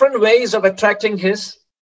try different ways of attracting his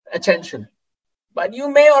attention, but you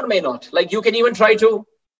may or may not. Like you can even try to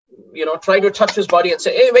touch his body and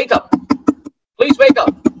say, hey, wake up, please wake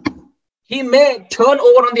up. He may turn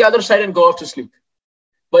over on the other side and go off to sleep.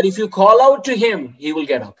 But if you call out to him, he will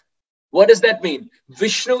get up. What does that mean?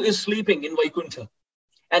 Vishnu is sleeping in Vaikuntha.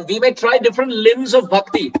 And we may try different limbs of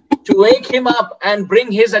bhakti to wake him up and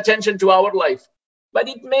bring his attention to our life. But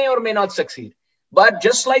it may or may not succeed. But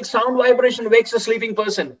just like sound vibration wakes a sleeping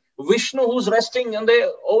person, Vishnu, who's resting on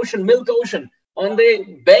the ocean, milk ocean, on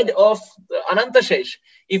the bed of Anantashesh,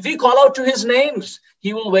 if we call out to his names,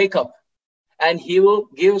 he will wake up and he will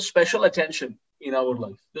give special attention in our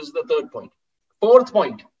life. This is the third point. Fourth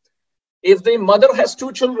point, if the mother has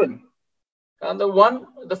two children, and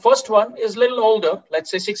the first one is a little older,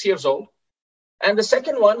 let's say 6 years old, and the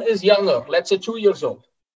second one is younger, let's say 2 years old.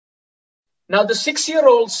 Now, the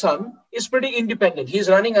 6-year-old son is pretty independent. He's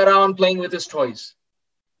running around playing with his toys.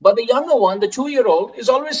 But the younger one, the 2-year-old, is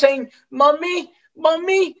always saying, Mommy,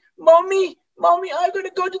 Mommy, Mommy, Mommy, I'm going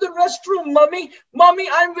to go to the restroom, Mommy. Mommy,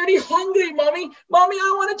 I'm very hungry, Mommy. Mommy,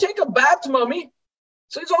 I want to take a bath, Mommy.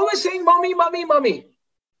 So he's always saying, Mommy, Mommy, Mommy.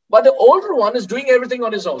 But the older one is doing everything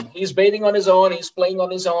on his own. He's bathing on his own. He's playing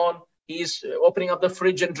on his own. He's opening up the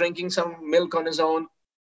fridge and drinking some milk on his own.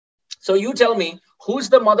 So you tell me, who's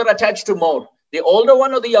the mother attached to more? The older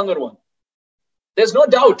one or the younger one? There's no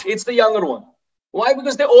doubt it's the younger one. Why?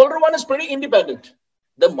 Because the older one is pretty independent.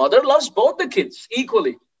 The mother loves both the kids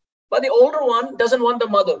equally. But the older one doesn't want the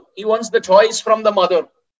mother. He wants the toys from the mother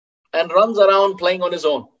and runs around playing on his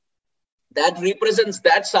own. That represents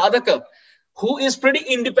that sadhaka who is pretty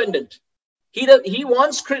independent. He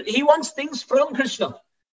wants things from Krishna.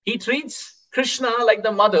 He treats Krishna like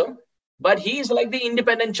the mother, but he's like the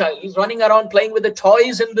independent child. He's running around playing with the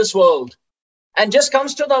toys in this world and just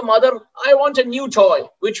comes to the mother, I want a new toy,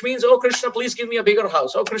 which means, oh, Krishna, please give me a bigger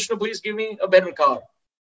house. Oh, Krishna, please give me a better car.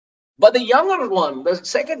 But the younger one, the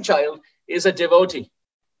second child, is a devotee.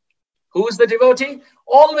 Who is the devotee?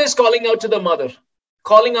 Always calling out to the mother,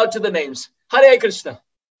 calling out to the names. Hare Krishna,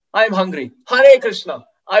 I am hungry. Hare Krishna,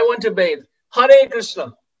 I want to bathe. Hare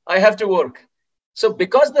Krishna, I have to work. So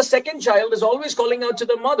because the second child is always calling out to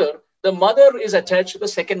the mother is attached to the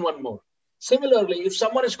second one more. Similarly, if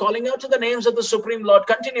someone is calling out to the names of the Supreme Lord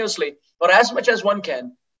continuously, or as much as one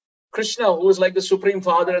can, Krishna, who is like the Supreme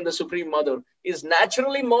Father and the Supreme Mother, is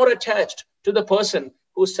naturally more attached to the person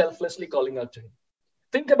who's selflessly calling out to him.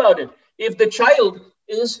 Think about it. If the child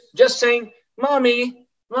is just saying, Mommy,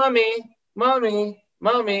 Mommy, Mommy,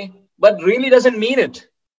 Mommy, but really doesn't mean it,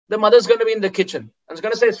 the mother's going to be in the kitchen and is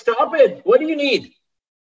going to say, stop it. What do you need?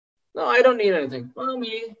 No, I don't need anything.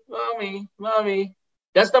 Mommy, Mommy, Mommy.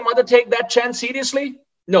 Does the mother take that chant seriously?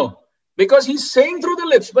 No, because he's saying through the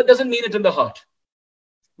lips, but doesn't mean it in the heart.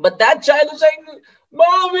 But that child is saying,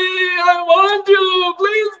 Mommy, I want you,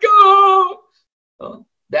 please go.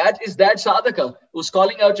 That is that sadhaka who's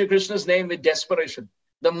calling out to Krishna's name with desperation.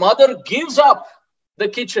 The mother gives up the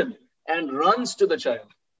kitchen and runs to the child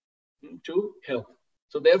to help.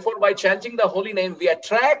 So therefore, by chanting the holy name, we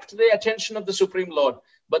attract the attention of the Supreme Lord.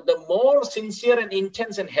 But the more sincere and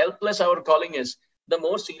intense and helpless our calling is, the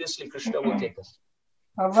more seriously Krishna will take us.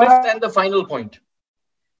 Fifth and the final point.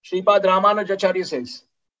 Sripad Ramanujacharya says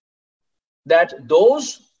that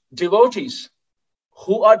those devotees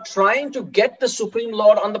who are trying to get the Supreme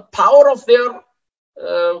Lord on the power of their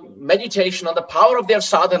meditation, on the power of their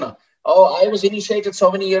sadhana. Oh, I was initiated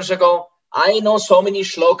so many years ago. I know so many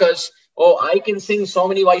shlokas. Oh, I can sing so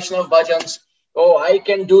many Vaishnava bhajans. Oh, I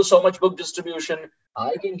can do so much book distribution.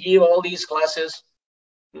 I can give all these classes.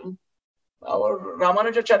 Our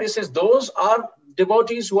Ramanujacharya says those are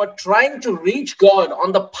devotees who are trying to reach God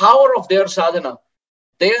on the power of their sadhana.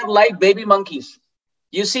 They are like baby monkeys.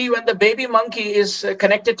 You see, when the baby monkey is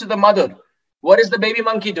connected to the mother, what is the baby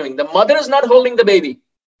monkey doing? The mother is not holding the baby.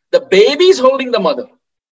 The baby is holding the mother.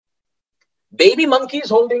 Baby monkey is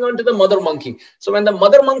holding on to the mother monkey. So when the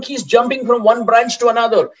mother monkey is jumping from one branch to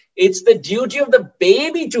another, it's the duty of the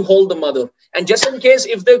baby to hold the mother. And just in case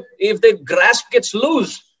if the grasp gets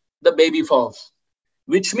loose, the baby falls.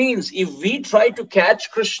 Which means if we try to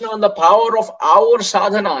catch Krishna on the power of our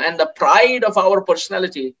sadhana and the pride of our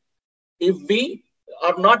personality, if we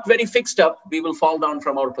are not very fixed up, we will fall down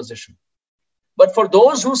from our position. But for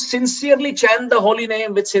those who sincerely chant the holy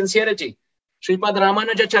name with sincerity, Sripad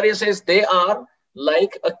Ramanujacharya says they are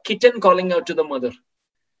like a kitten calling out to the mother.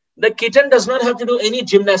 The kitten does not have to do any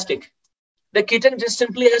gymnastic. The kitten just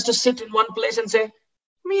simply has to sit in one place and say,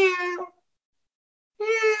 meow,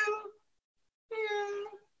 meow, meow.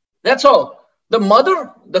 That's all. The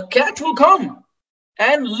mother, the cat will come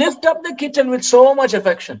and lift up the kitten with so much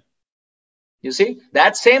affection. You see,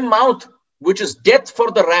 that same mouth, which is death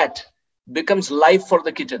for the rat, becomes life for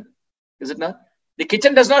the kitten. Is it not? The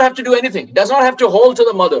kitten does not have to do anything. It does not have to hold to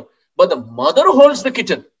the mother, but the mother holds the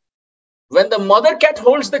kitten. When the mother cat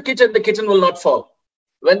holds the kitten will not fall.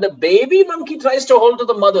 When the baby monkey tries to hold to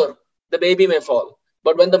the mother, the baby may fall.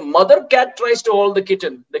 But when the mother cat tries to hold the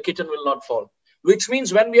kitten will not fall. Which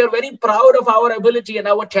means when we are very proud of our ability and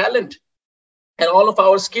our talent and all of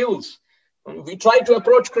our skills, we try to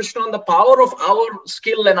approach Krishna on the power of our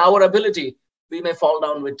skill and our ability, we may fall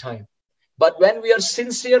down with time. But when we are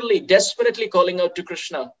sincerely, desperately calling out to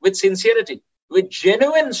Krishna with sincerity, with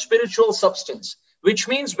genuine spiritual substance, which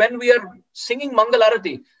means when we are singing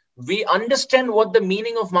Mangalarati, we understand what the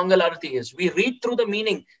meaning of Mangalarati is. We read through the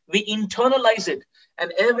meaning, we internalize it.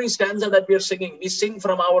 And every stanza that we are singing, we sing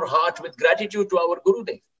from our heart with gratitude to our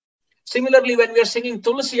Gurudev. Similarly, when we are singing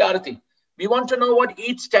Tulsi Arati, we want to know what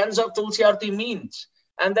each stanza of Tulsi Arati means.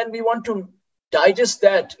 And then we want to digest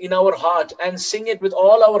that in our heart and sing it with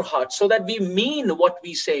all our heart so that we mean what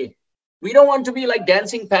we say. We don't want to be like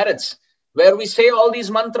dancing parrots where we say all these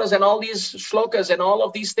mantras and all these shlokas and all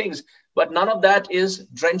of these things, but none of that is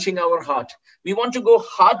drenching our heart. We want to go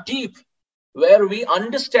heart deep where we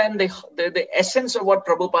understand the essence of what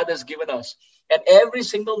Prabhupada has given us. And every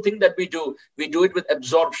single thing that we do it with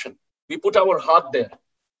absorption. We put our heart there.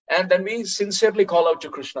 And then we sincerely call out to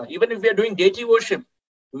Krishna. Even if we are doing deity worship,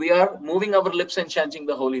 we are moving our lips and chanting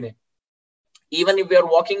the holy name. Even if we are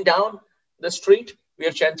walking down the street, we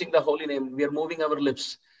are chanting the holy name. We are moving our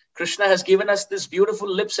lips. Krishna has given us this beautiful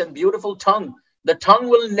lips and beautiful tongue. The tongue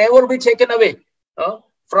will never be taken away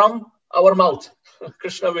from our mouth,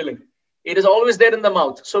 Krishna willing. It is always there in the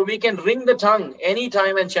mouth. So we can ring the tongue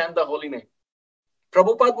anytime and chant the holy name.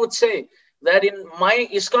 Prabhupada would say that in my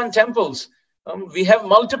ISKCON temples, we have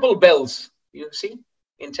multiple bells. You see,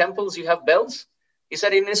 in temples you have bells. He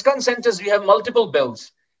said in ISKCON centers we have multiple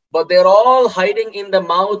bells, but they're all hiding in the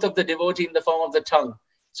mouth of the devotee in the form of the tongue.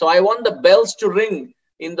 So I want the bells to ring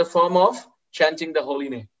in the form of chanting the holy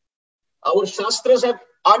name. Our Shastras have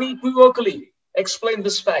unequivocally explained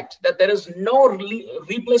this fact that there is no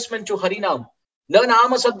replacement to Harinam. Na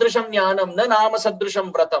nama sadrisham jnanam, na nama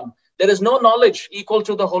sadrisham vratam. There is no knowledge equal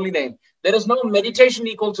to the holy name. There is no meditation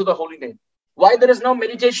equal to the holy name. Why there is no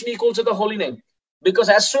meditation equal to the holy name? Because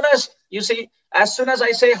as soon as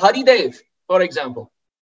I say Haridev, for example,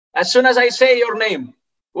 as soon as I say your name,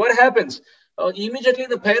 what happens? Immediately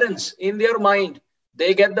the parents in their mind,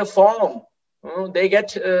 they get the form, they get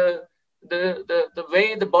the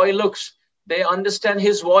way the boy looks, they understand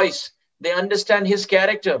his voice, they understand his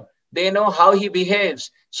character, they know how he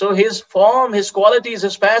behaves. So his form, his qualities,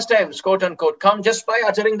 his pastimes, quote unquote, come just by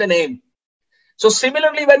uttering the name. So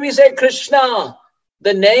similarly, when we say Krishna,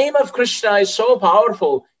 the name of Krishna is so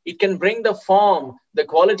powerful, it can bring the form, the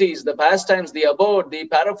qualities, the pastimes, the abode, the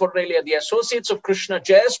paraphernalia, the associates of Krishna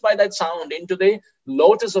just by that sound into the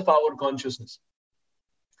lotus of our consciousness.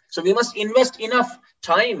 So we must invest enough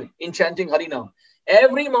time in chanting Harinam.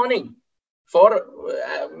 Every morning, for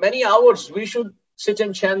many hours, we should sit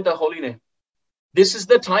and chant the holy name. This is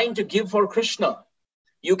the time to give for Krishna.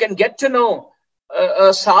 You can get to know a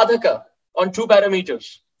sadhaka on two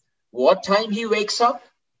parameters. What time he wakes up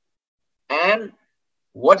and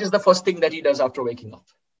what is the first thing that he does after waking up.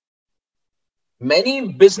 Many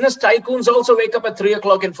business tycoons also wake up at 3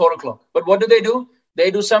 o'clock and 4 o'clock. But what do? They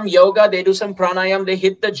do some yoga, they do some pranayam, they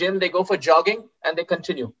hit the gym, they go for jogging, and they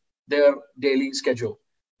continue their daily schedule.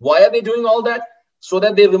 Why are they doing all that? So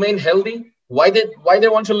that they remain healthy. Why they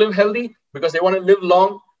want to live healthy? Because they want to live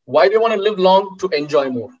long. Why they want to live long? To enjoy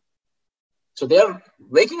more. So they're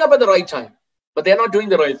waking up at the right time, but they're not doing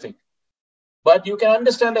the right thing. But you can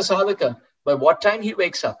understand a sadhaka by what time he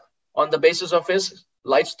wakes up on the basis of his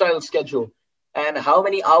lifestyle schedule and how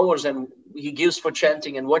many hours and he gives for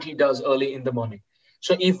chanting and what he does early in the morning.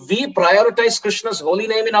 So if we prioritize Krishna's holy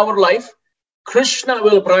name in our life, Krishna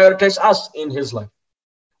will prioritize us in his life.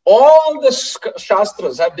 All the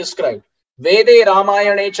Shastras have described Vede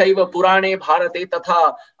Ramayane Chaiva Purane Bharate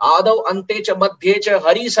Tatha Adav Ante Cha Madhye Cha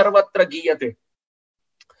Hari Sarvatra Giyate.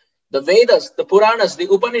 The Vedas, the Puranas, the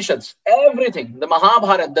Upanishads, everything, the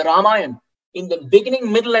Mahabharata, the Ramayana, in the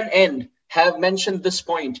beginning, middle and end have mentioned this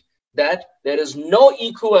point that there is no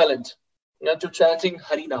equivalent to chanting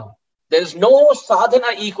Harinam. There is no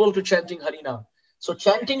sadhana equal to chanting Harinam. So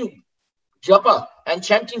chanting Japa and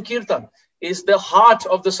chanting Kirtan is the heart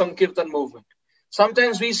of the Sankirtan movement.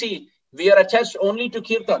 Sometimes we see we are attached only to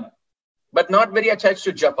Kirtan, but not very attached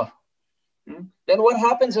to Japa. Then what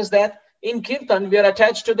happens is that in Kirtan, we are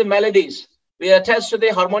attached to the melodies. We are attached to the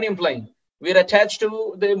harmonium playing. We are attached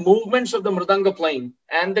to the movements of the Mridanga playing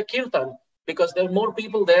and the Kirtan because there are more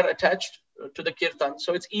people there attached to the kirtan,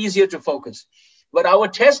 so it's easier to focus. But our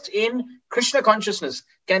test in Krishna consciousness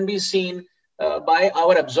can be seen by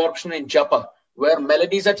our absorption in japa, where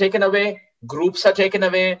melodies are taken away, groups are taken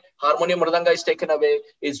away, harmonium mridanga is taken away.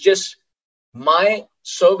 It's just my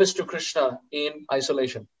service to Krishna in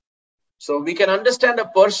isolation. So we can understand a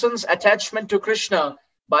person's attachment to Krishna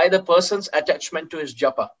by the person's attachment to his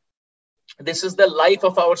japa. This is the life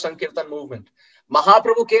of our Sankirtan movement.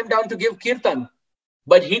 Mahaprabhu came down to give kirtan,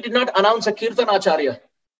 but he did not announce a kirtan acharya.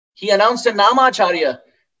 He announced a namacharya,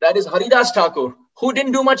 that is Haridas Thakur, who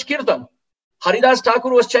didn't do much kirtan. Haridas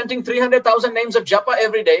Thakur was chanting 300,000 names of japa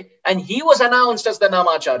every day, and he was announced as the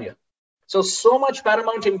namacharya. So much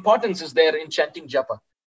paramount importance is there in chanting japa.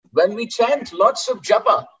 When we chant lots of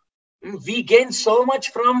japa, we gain so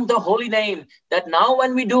much from the holy name that now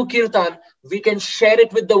when we do kirtan, we can share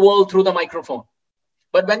it with the world through the microphone.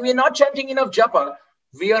 But when we are not chanting enough japa,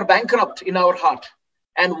 we are bankrupt in our heart.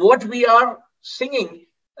 And what we are singing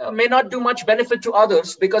may not do much benefit to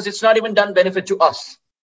others because it's not even done benefit to us.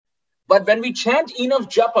 But when we chant enough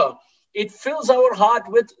japa, it fills our heart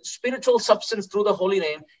with spiritual substance through the holy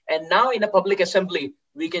name. And now in a public assembly,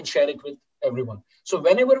 we can share it with everyone. So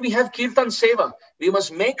whenever we have kirtan seva, we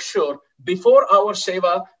must make sure before our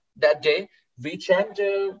seva that day, we chant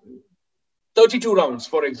 32 rounds,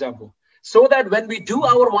 for example, so that when we do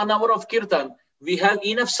our 1 hour of kirtan, we have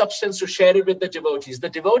enough substance to share it with the devotees. The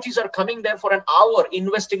devotees are coming there for an hour,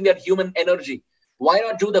 investing their human energy. Why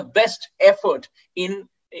not do the best effort in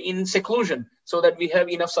seclusion so that we have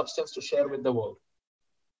enough substance to share with the world?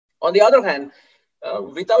 On the other hand,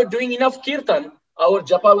 without doing enough kirtan, our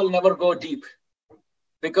japa will never go deep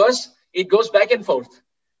because it goes back and forth.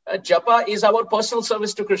 Japa is our personal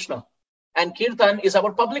service to Krishna and kirtan is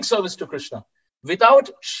our public service to Krishna. Without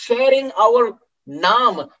sharing our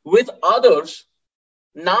naam with others,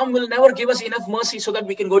 naam will never give us enough mercy so that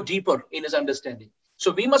we can go deeper in his understanding.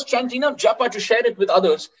 So we must chant enough japa to share it with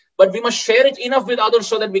others, but we must share it enough with others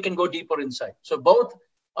so that we can go deeper inside. So both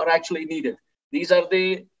are actually needed. These are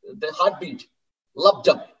the heartbeat.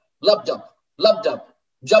 Labdab, labdab, labdab,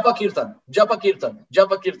 japa kirtan, japa kirtan,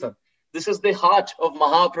 japa kirtan. This is the heart of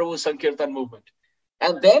Mahaprabhu's Sankirtan movement.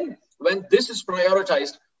 And then when this is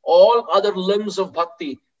prioritized, all other limbs of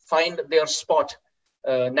bhakti find their spot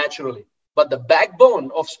naturally. But the backbone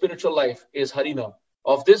of spiritual life is Harinam.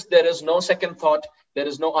 Of this, there is no second thought, there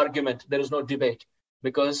is no argument, there is no debate,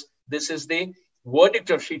 because this is the verdict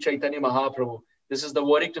of Sri Chaitanya Mahaprabhu. This is the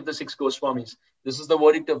verdict of the 6 Goswamis. This is the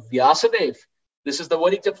verdict of Vyasadeva. This is the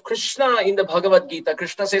verdict of Krishna in the Bhagavad-gītā.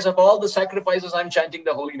 Krishna says, of all the sacrifices, I'm chanting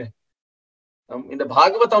the holy name. In the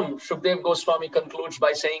Bhagavatam, Shukdev Goswami concludes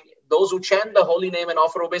by saying, those who chant the holy name and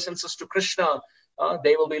offer obeisances to Krishna,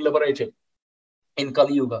 they will be liberated in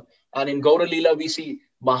Kali Yuga. And in Gaura Leela, we see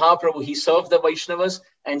Mahaprabhu, he served the Vaishnavas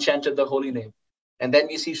and chanted the holy name. And then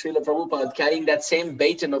we see Srila Prabhupada carrying that same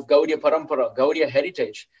baton of Gaudiya Parampara, Gaudiya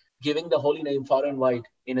heritage, giving the holy name far and wide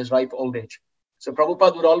in his ripe old age. So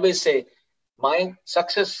Prabhupada would always say, my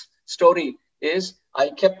success story is I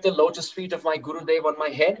kept the lotus feet of my Gurudev on my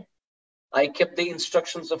head, I kept the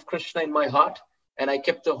instructions of Krishna in my heart, and I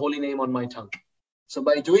kept the holy name on my tongue. So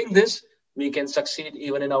by doing this, we can succeed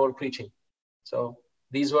even in our preaching. So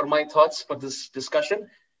these were my thoughts for this discussion.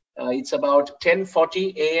 It's about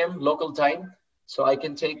 10:40 a.m. local time. So I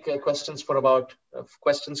can take questions for about,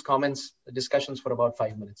 questions, comments, discussions for about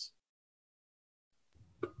 5 minutes.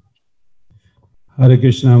 Hare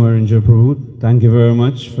Krishna, Amarendra Prabhu. Thank you very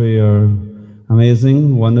much for your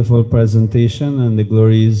amazing, wonderful presentation and the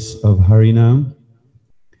glories of Harinam.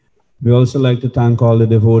 We also like to thank all the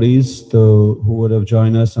devotees who would have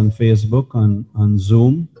joined us on Facebook, on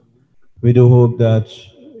Zoom. We do hope that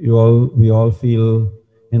we all feel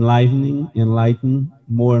enlightened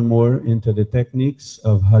more and more into the techniques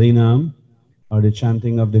of Harinam, or the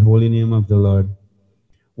chanting of the holy name of the Lord.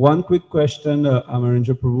 One quick question,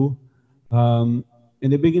 Amarendra Prabhu. In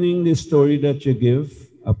the beginning, the story that you give,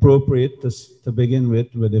 appropriate to begin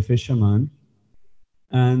with the fisherman,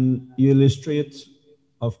 and you illustrate,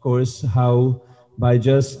 of course, how by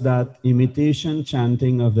just that imitation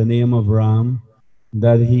chanting of the name of Ram,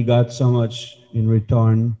 that he got so much in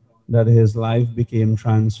return that his life became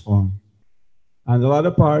transformed. And the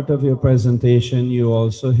latter part of your presentation, you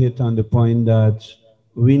also hit on the point that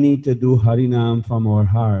we need to do Harinam from our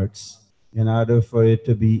hearts in order for it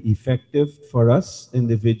to be effective for us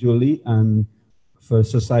individually and for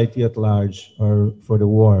society at large, or for the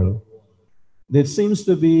world. There seems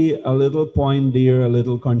to be a little point there, a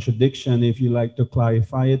little contradiction, if you like to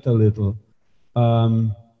clarify it a little.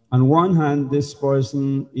 On one hand, this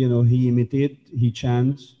person, he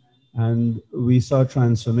chants, and we saw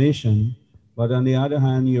transformation. But on the other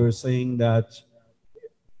hand, you're saying that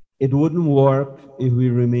it wouldn't work if we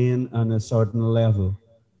remain on a certain level.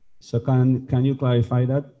 So can you clarify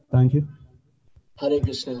that? Thank you. Hare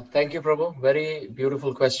Krishna. Thank you, Prabhu. Very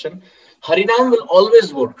beautiful question. Harinam will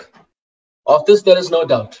always work. Of this, there is no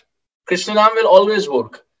doubt. Krishnanam will always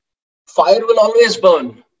work. Fire will always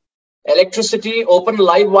burn. Electricity, open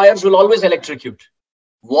live wires will always electrocute.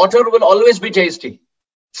 Water will always be tasty.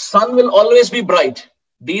 Sun will always be bright.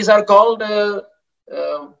 These are called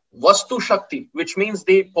Vastu Shakti, which means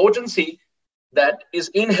the potency that is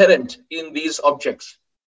inherent in these objects.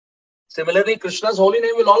 Similarly, Krishna's holy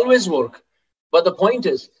name will always work. But the point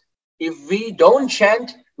is, if we don't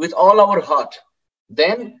chant with all our heart,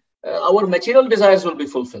 then our material desires will be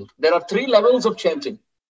fulfilled. There are 3 levels of chanting.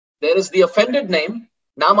 There is the offended name,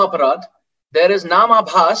 Namaparad. There is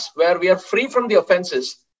Namabhas, where we are free from the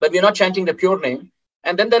offenses, but we are not chanting the pure name.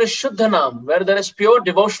 And then there is Shuddhanam, where there is pure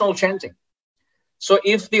devotional chanting. So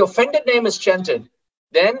if the offended name is chanted,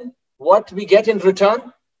 then what we get in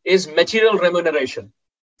return is material remuneration.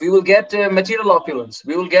 We will get material opulence.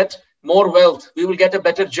 We will get more wealth. We will get a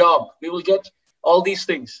better job. We will get all these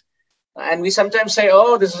things. And we sometimes say,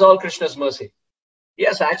 oh, this is all Krishna's mercy.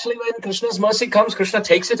 Yes, actually, when Krishna's mercy comes, Krishna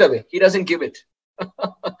takes it away. He doesn't give it.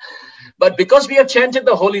 But because we have chanted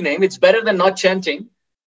the holy name, it's better than not chanting.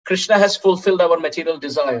 Krishna has fulfilled our material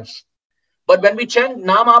desires. But when we chant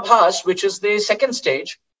Namabhas, which is the second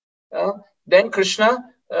stage, then Krishna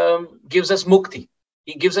gives us mukti.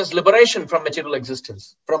 He gives us liberation from material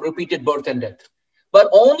existence, from repeated birth and death. But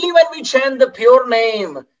only when we chant the pure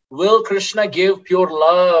name will Krishna give pure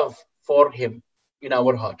love for him in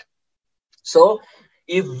our heart. So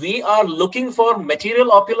if we are looking for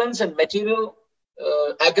material opulence and material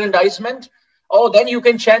aggrandizement, oh, then you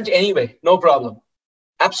can chant anyway, no problem.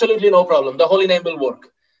 Absolutely no problem. The holy name will work.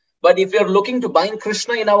 But if you're looking to bind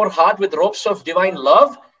Krishna in our heart with ropes of divine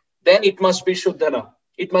love, then it must be Shuddhana.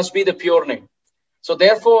 It must be the pure name. So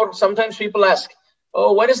therefore, sometimes people ask,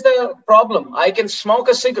 oh, what is the problem? I can smoke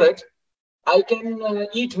a cigarette, I can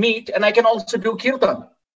eat meat, and I can also do kirtan.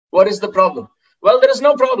 What is the problem? Well, there is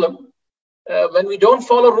no problem. When we don't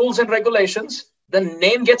follow rules and regulations, the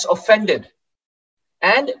name gets offended.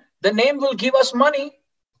 And the name will give us money.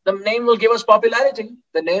 The name will give us popularity.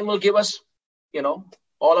 The name will give us,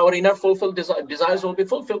 all our inner fulfilled desires will be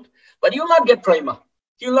fulfilled. But you will not get prema.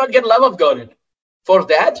 You will not get love of God. For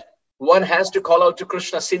that, one has to call out to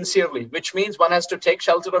Krishna sincerely, which means one has to take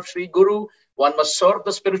shelter of Sri Guru. One must serve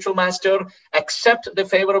the spiritual master, accept the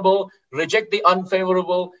favorable, reject the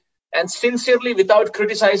unfavorable, and sincerely, without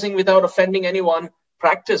criticizing, without offending anyone,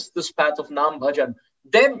 practice this path of Nam Bhajan.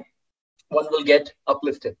 Then one will get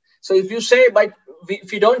uplifted. So if you say,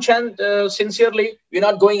 if you don't chant sincerely, we're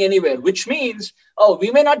not going anywhere, which means, oh,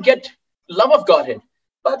 we may not get love of Godhead,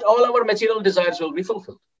 but all our material desires will be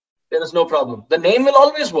fulfilled. There is no problem. The name will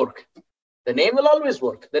always work. The name will always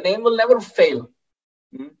work. The name will never fail.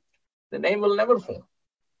 The name will never fail.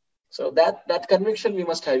 So that conviction we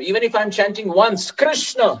must have. Even if I'm chanting once,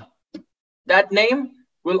 Krishna, that name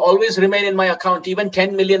will always remain in my account, even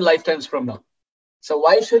 10 million lifetimes from now. So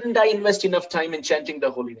why shouldn't I invest enough time in chanting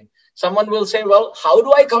the holy name? Someone will say, well, how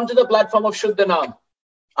do I come to the platform of Shuddha Nam?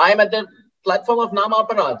 I am at the platform of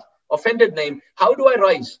Namaparad, offended name. How do I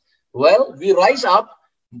rise? Well, we rise up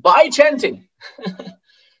by chanting.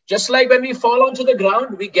 Just like when we fall onto the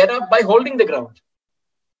ground, we get up by holding the ground.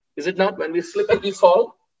 Is it not? When we slip and we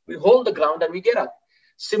fall, we hold the ground and we get up.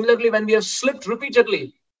 Similarly, when we have slipped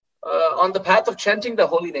repeatedly on the path of chanting the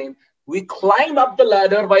holy name, we climb up the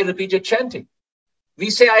ladder by repeated chanting. We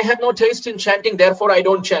say, I have no taste in chanting, therefore I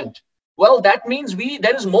don't chant. Well, that means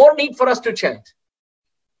there is more need for us to chant.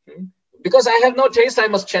 Because I have no taste, I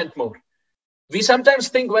must chant more. We sometimes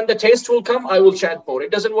think when the taste will come, I will chant more.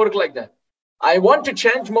 It doesn't work like that. I want to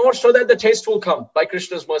chant more so that the taste will come by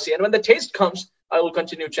Krishna's mercy. And when the taste comes, I will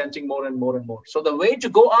continue chanting more and more and more. So the way to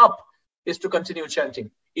go up is to continue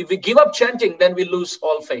chanting. If we give up chanting, then we lose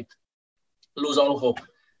all faith, lose all hope.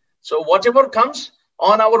 So whatever comes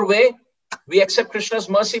on our way, we accept Krishna's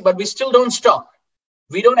mercy, but we still don't stop.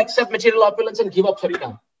 We don't accept material opulence and give up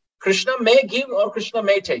Harinam. Krishna may give or Krishna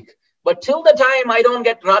may take. But till the time I don't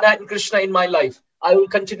get Radha and Krishna in my life, I will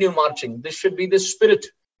continue marching. This should be the spirit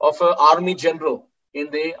of an army general in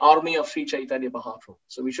the army of Sri Chaitanya Mahaprabhu.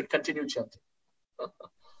 So we should continue chanting.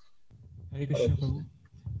 Hare Krishna Prabhu.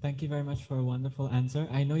 Thank you very much for a wonderful answer.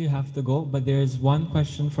 I know you have to go, but there is one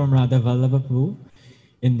question from Radha Vallabha Prabhu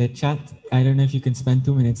in the chat. I don't know if you can spend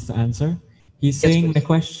 2 minutes to answer. He's saying, yes, the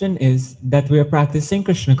question is that we are practicing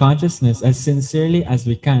Krishna consciousness as sincerely as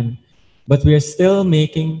we can, but we are still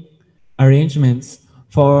making arrangements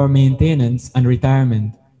for maintenance and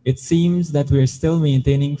retirement. it seems that we're still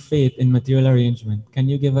maintaining faith in material arrangement. Can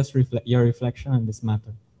you give us your reflection on this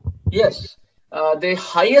matter? Yes. The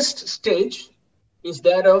highest stage is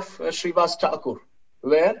that of Srivas Thakur,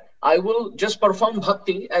 where I will just perform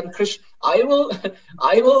bhakti and Krishna, I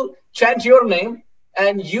will chant your name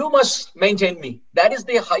and you must maintain me. That is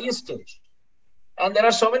the highest stage. And there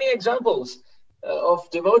are so many examples of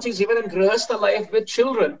devotees even in Grihastha life with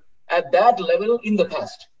children at that level in the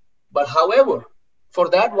past. But however, for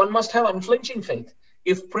that one must have unflinching faith.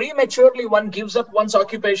 If prematurely one gives up one's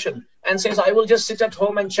occupation and says, I will just sit at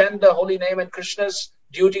home and chant the holy name and Krishna's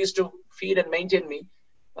duty is to feed and maintain me,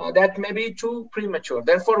 that may be too premature.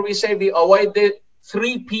 Therefore, we say we avoid the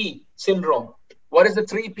 3P syndrome. What is the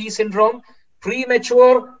 3P syndrome?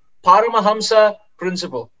 Premature Paramahamsa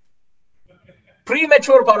principle.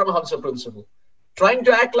 Premature Paramahamsa principle. Trying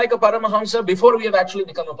to act like a Paramahamsa before we have actually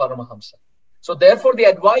become a Paramahamsa. So therefore, the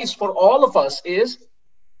advice for all of us is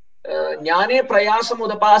Jnane prayasam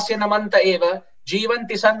udapasya namanta eva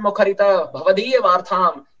jivanti sanmukharita bhavadiya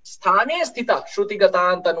vartham sthane sthita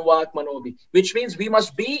shrutigatan tanuvat manobi. Which means we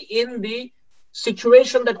must be in the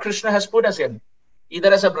situation that Krishna has put us in.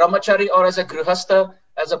 Either as a brahmachari or as a grihastha,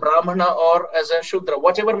 as a brahmana or as a shudra.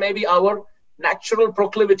 Whatever may be our natural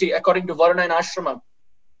proclivity according to varna and ashrama.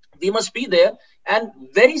 We must be there and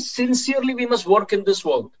very sincerely we must work in this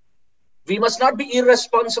world. We must not be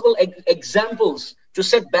irresponsible examples to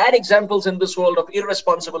set bad examples in this world of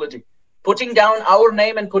irresponsibility. Putting down our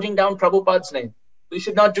name and putting down Prabhupada's name. We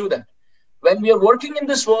should not do that. When we are working in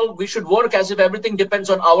this world, we should work as if everything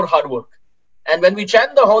depends on our hard work. And when we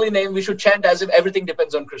chant the holy name, we should chant as if everything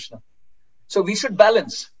depends on Krishna. So we should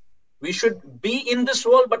balance. We should be in this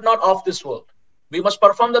world, but not of this world. We must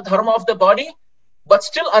perform the dharma of the body, but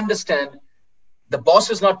still understand the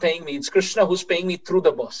boss is not paying me. It's Krishna who's paying me through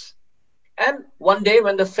the boss. And one day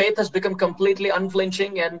when the faith has become completely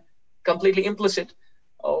unflinching and completely implicit,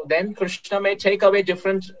 then Krishna may take away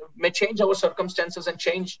may change our circumstances and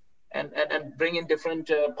change and bring in different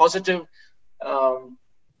positive,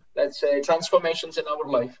 let's say, transformations in our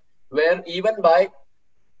life, where even by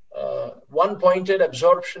one-pointed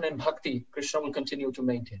absorption in bhakti, Krishna will continue to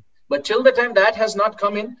maintain. But till the time that has not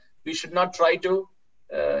come in, we should not try to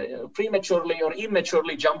prematurely or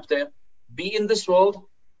immaturely jump there. Be in this world.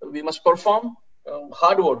 We must perform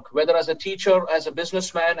hard work, whether as a teacher, as a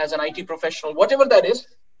businessman, as an IT professional, whatever that is,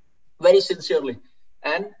 very sincerely.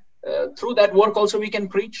 And through that work also we can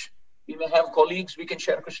preach. We may have colleagues, we can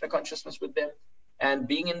share Krishna consciousness with them. And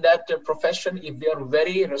being in that profession, if we are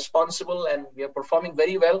very responsible and we are performing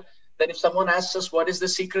very well, then if someone asks us, what is the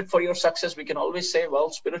secret for your success? We can always say, well,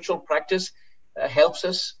 spiritual practice helps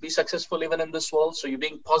us be successful even in this world. So you're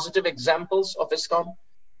being positive examples of ISKCON.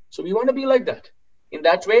 So we want to be like that. In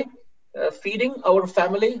that way, feeding our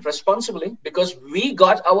family responsibly, because we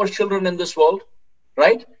got our children in this world,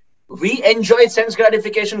 right? We enjoyed sense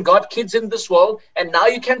gratification, got kids in this world, and now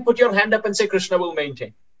you can't put your hand up and say Krishna will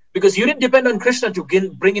maintain. Because you didn't depend on Krishna to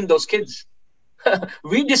bring in those kids.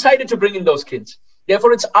 We decided to bring in those kids.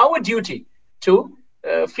 Therefore, it's our duty to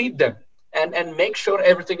feed them and make sure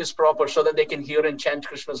everything is proper so that they can hear and chant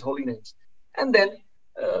Krishna's holy names. And then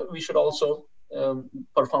we should also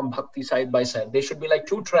perform bhakti side by side. They should be like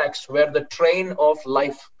two tracks where the train of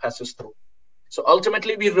life passes through. So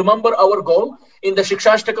ultimately we remember our goal. In the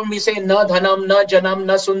Shikshashtakam we say, na dhanam, na janam,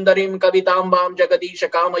 na sundarim, kavitambam, jagadisha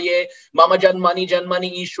kamaye, mama janmani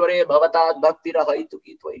janmani ishware, bhavatat bhakti rahaitu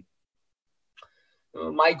kitvai.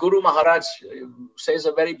 My Guru Maharaj says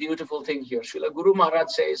a very beautiful thing here. Srila Guru Maharaj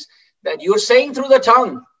says that you're saying through the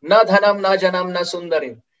tongue, na dhanam, na janam, na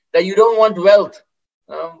sundarim, that you don't want wealth.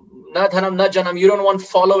 Na dhanam, na janam, you don't want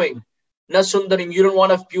following. Na sundarim, you don't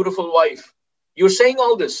want a beautiful wife. You're saying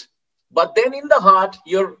all this. But then in the heart,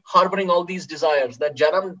 you're harboring all these desires, that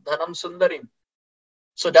janam, dhanam, sundarim.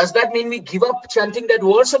 So does that mean we give up chanting that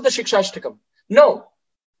verse of the Shikshashtakam? No.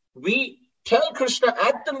 We tell Krishna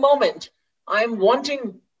at the moment, I'm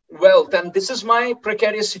wanting wealth and this is my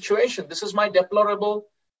precarious situation. This is my deplorable,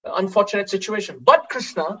 unfortunate situation. But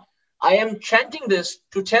Krishna, I am chanting this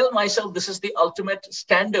to tell myself this is the ultimate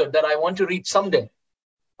standard that I want to reach someday.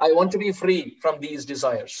 I want to be free from these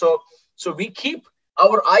desires. So we keep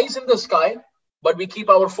our eyes in the sky, but we keep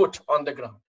our foot on the ground.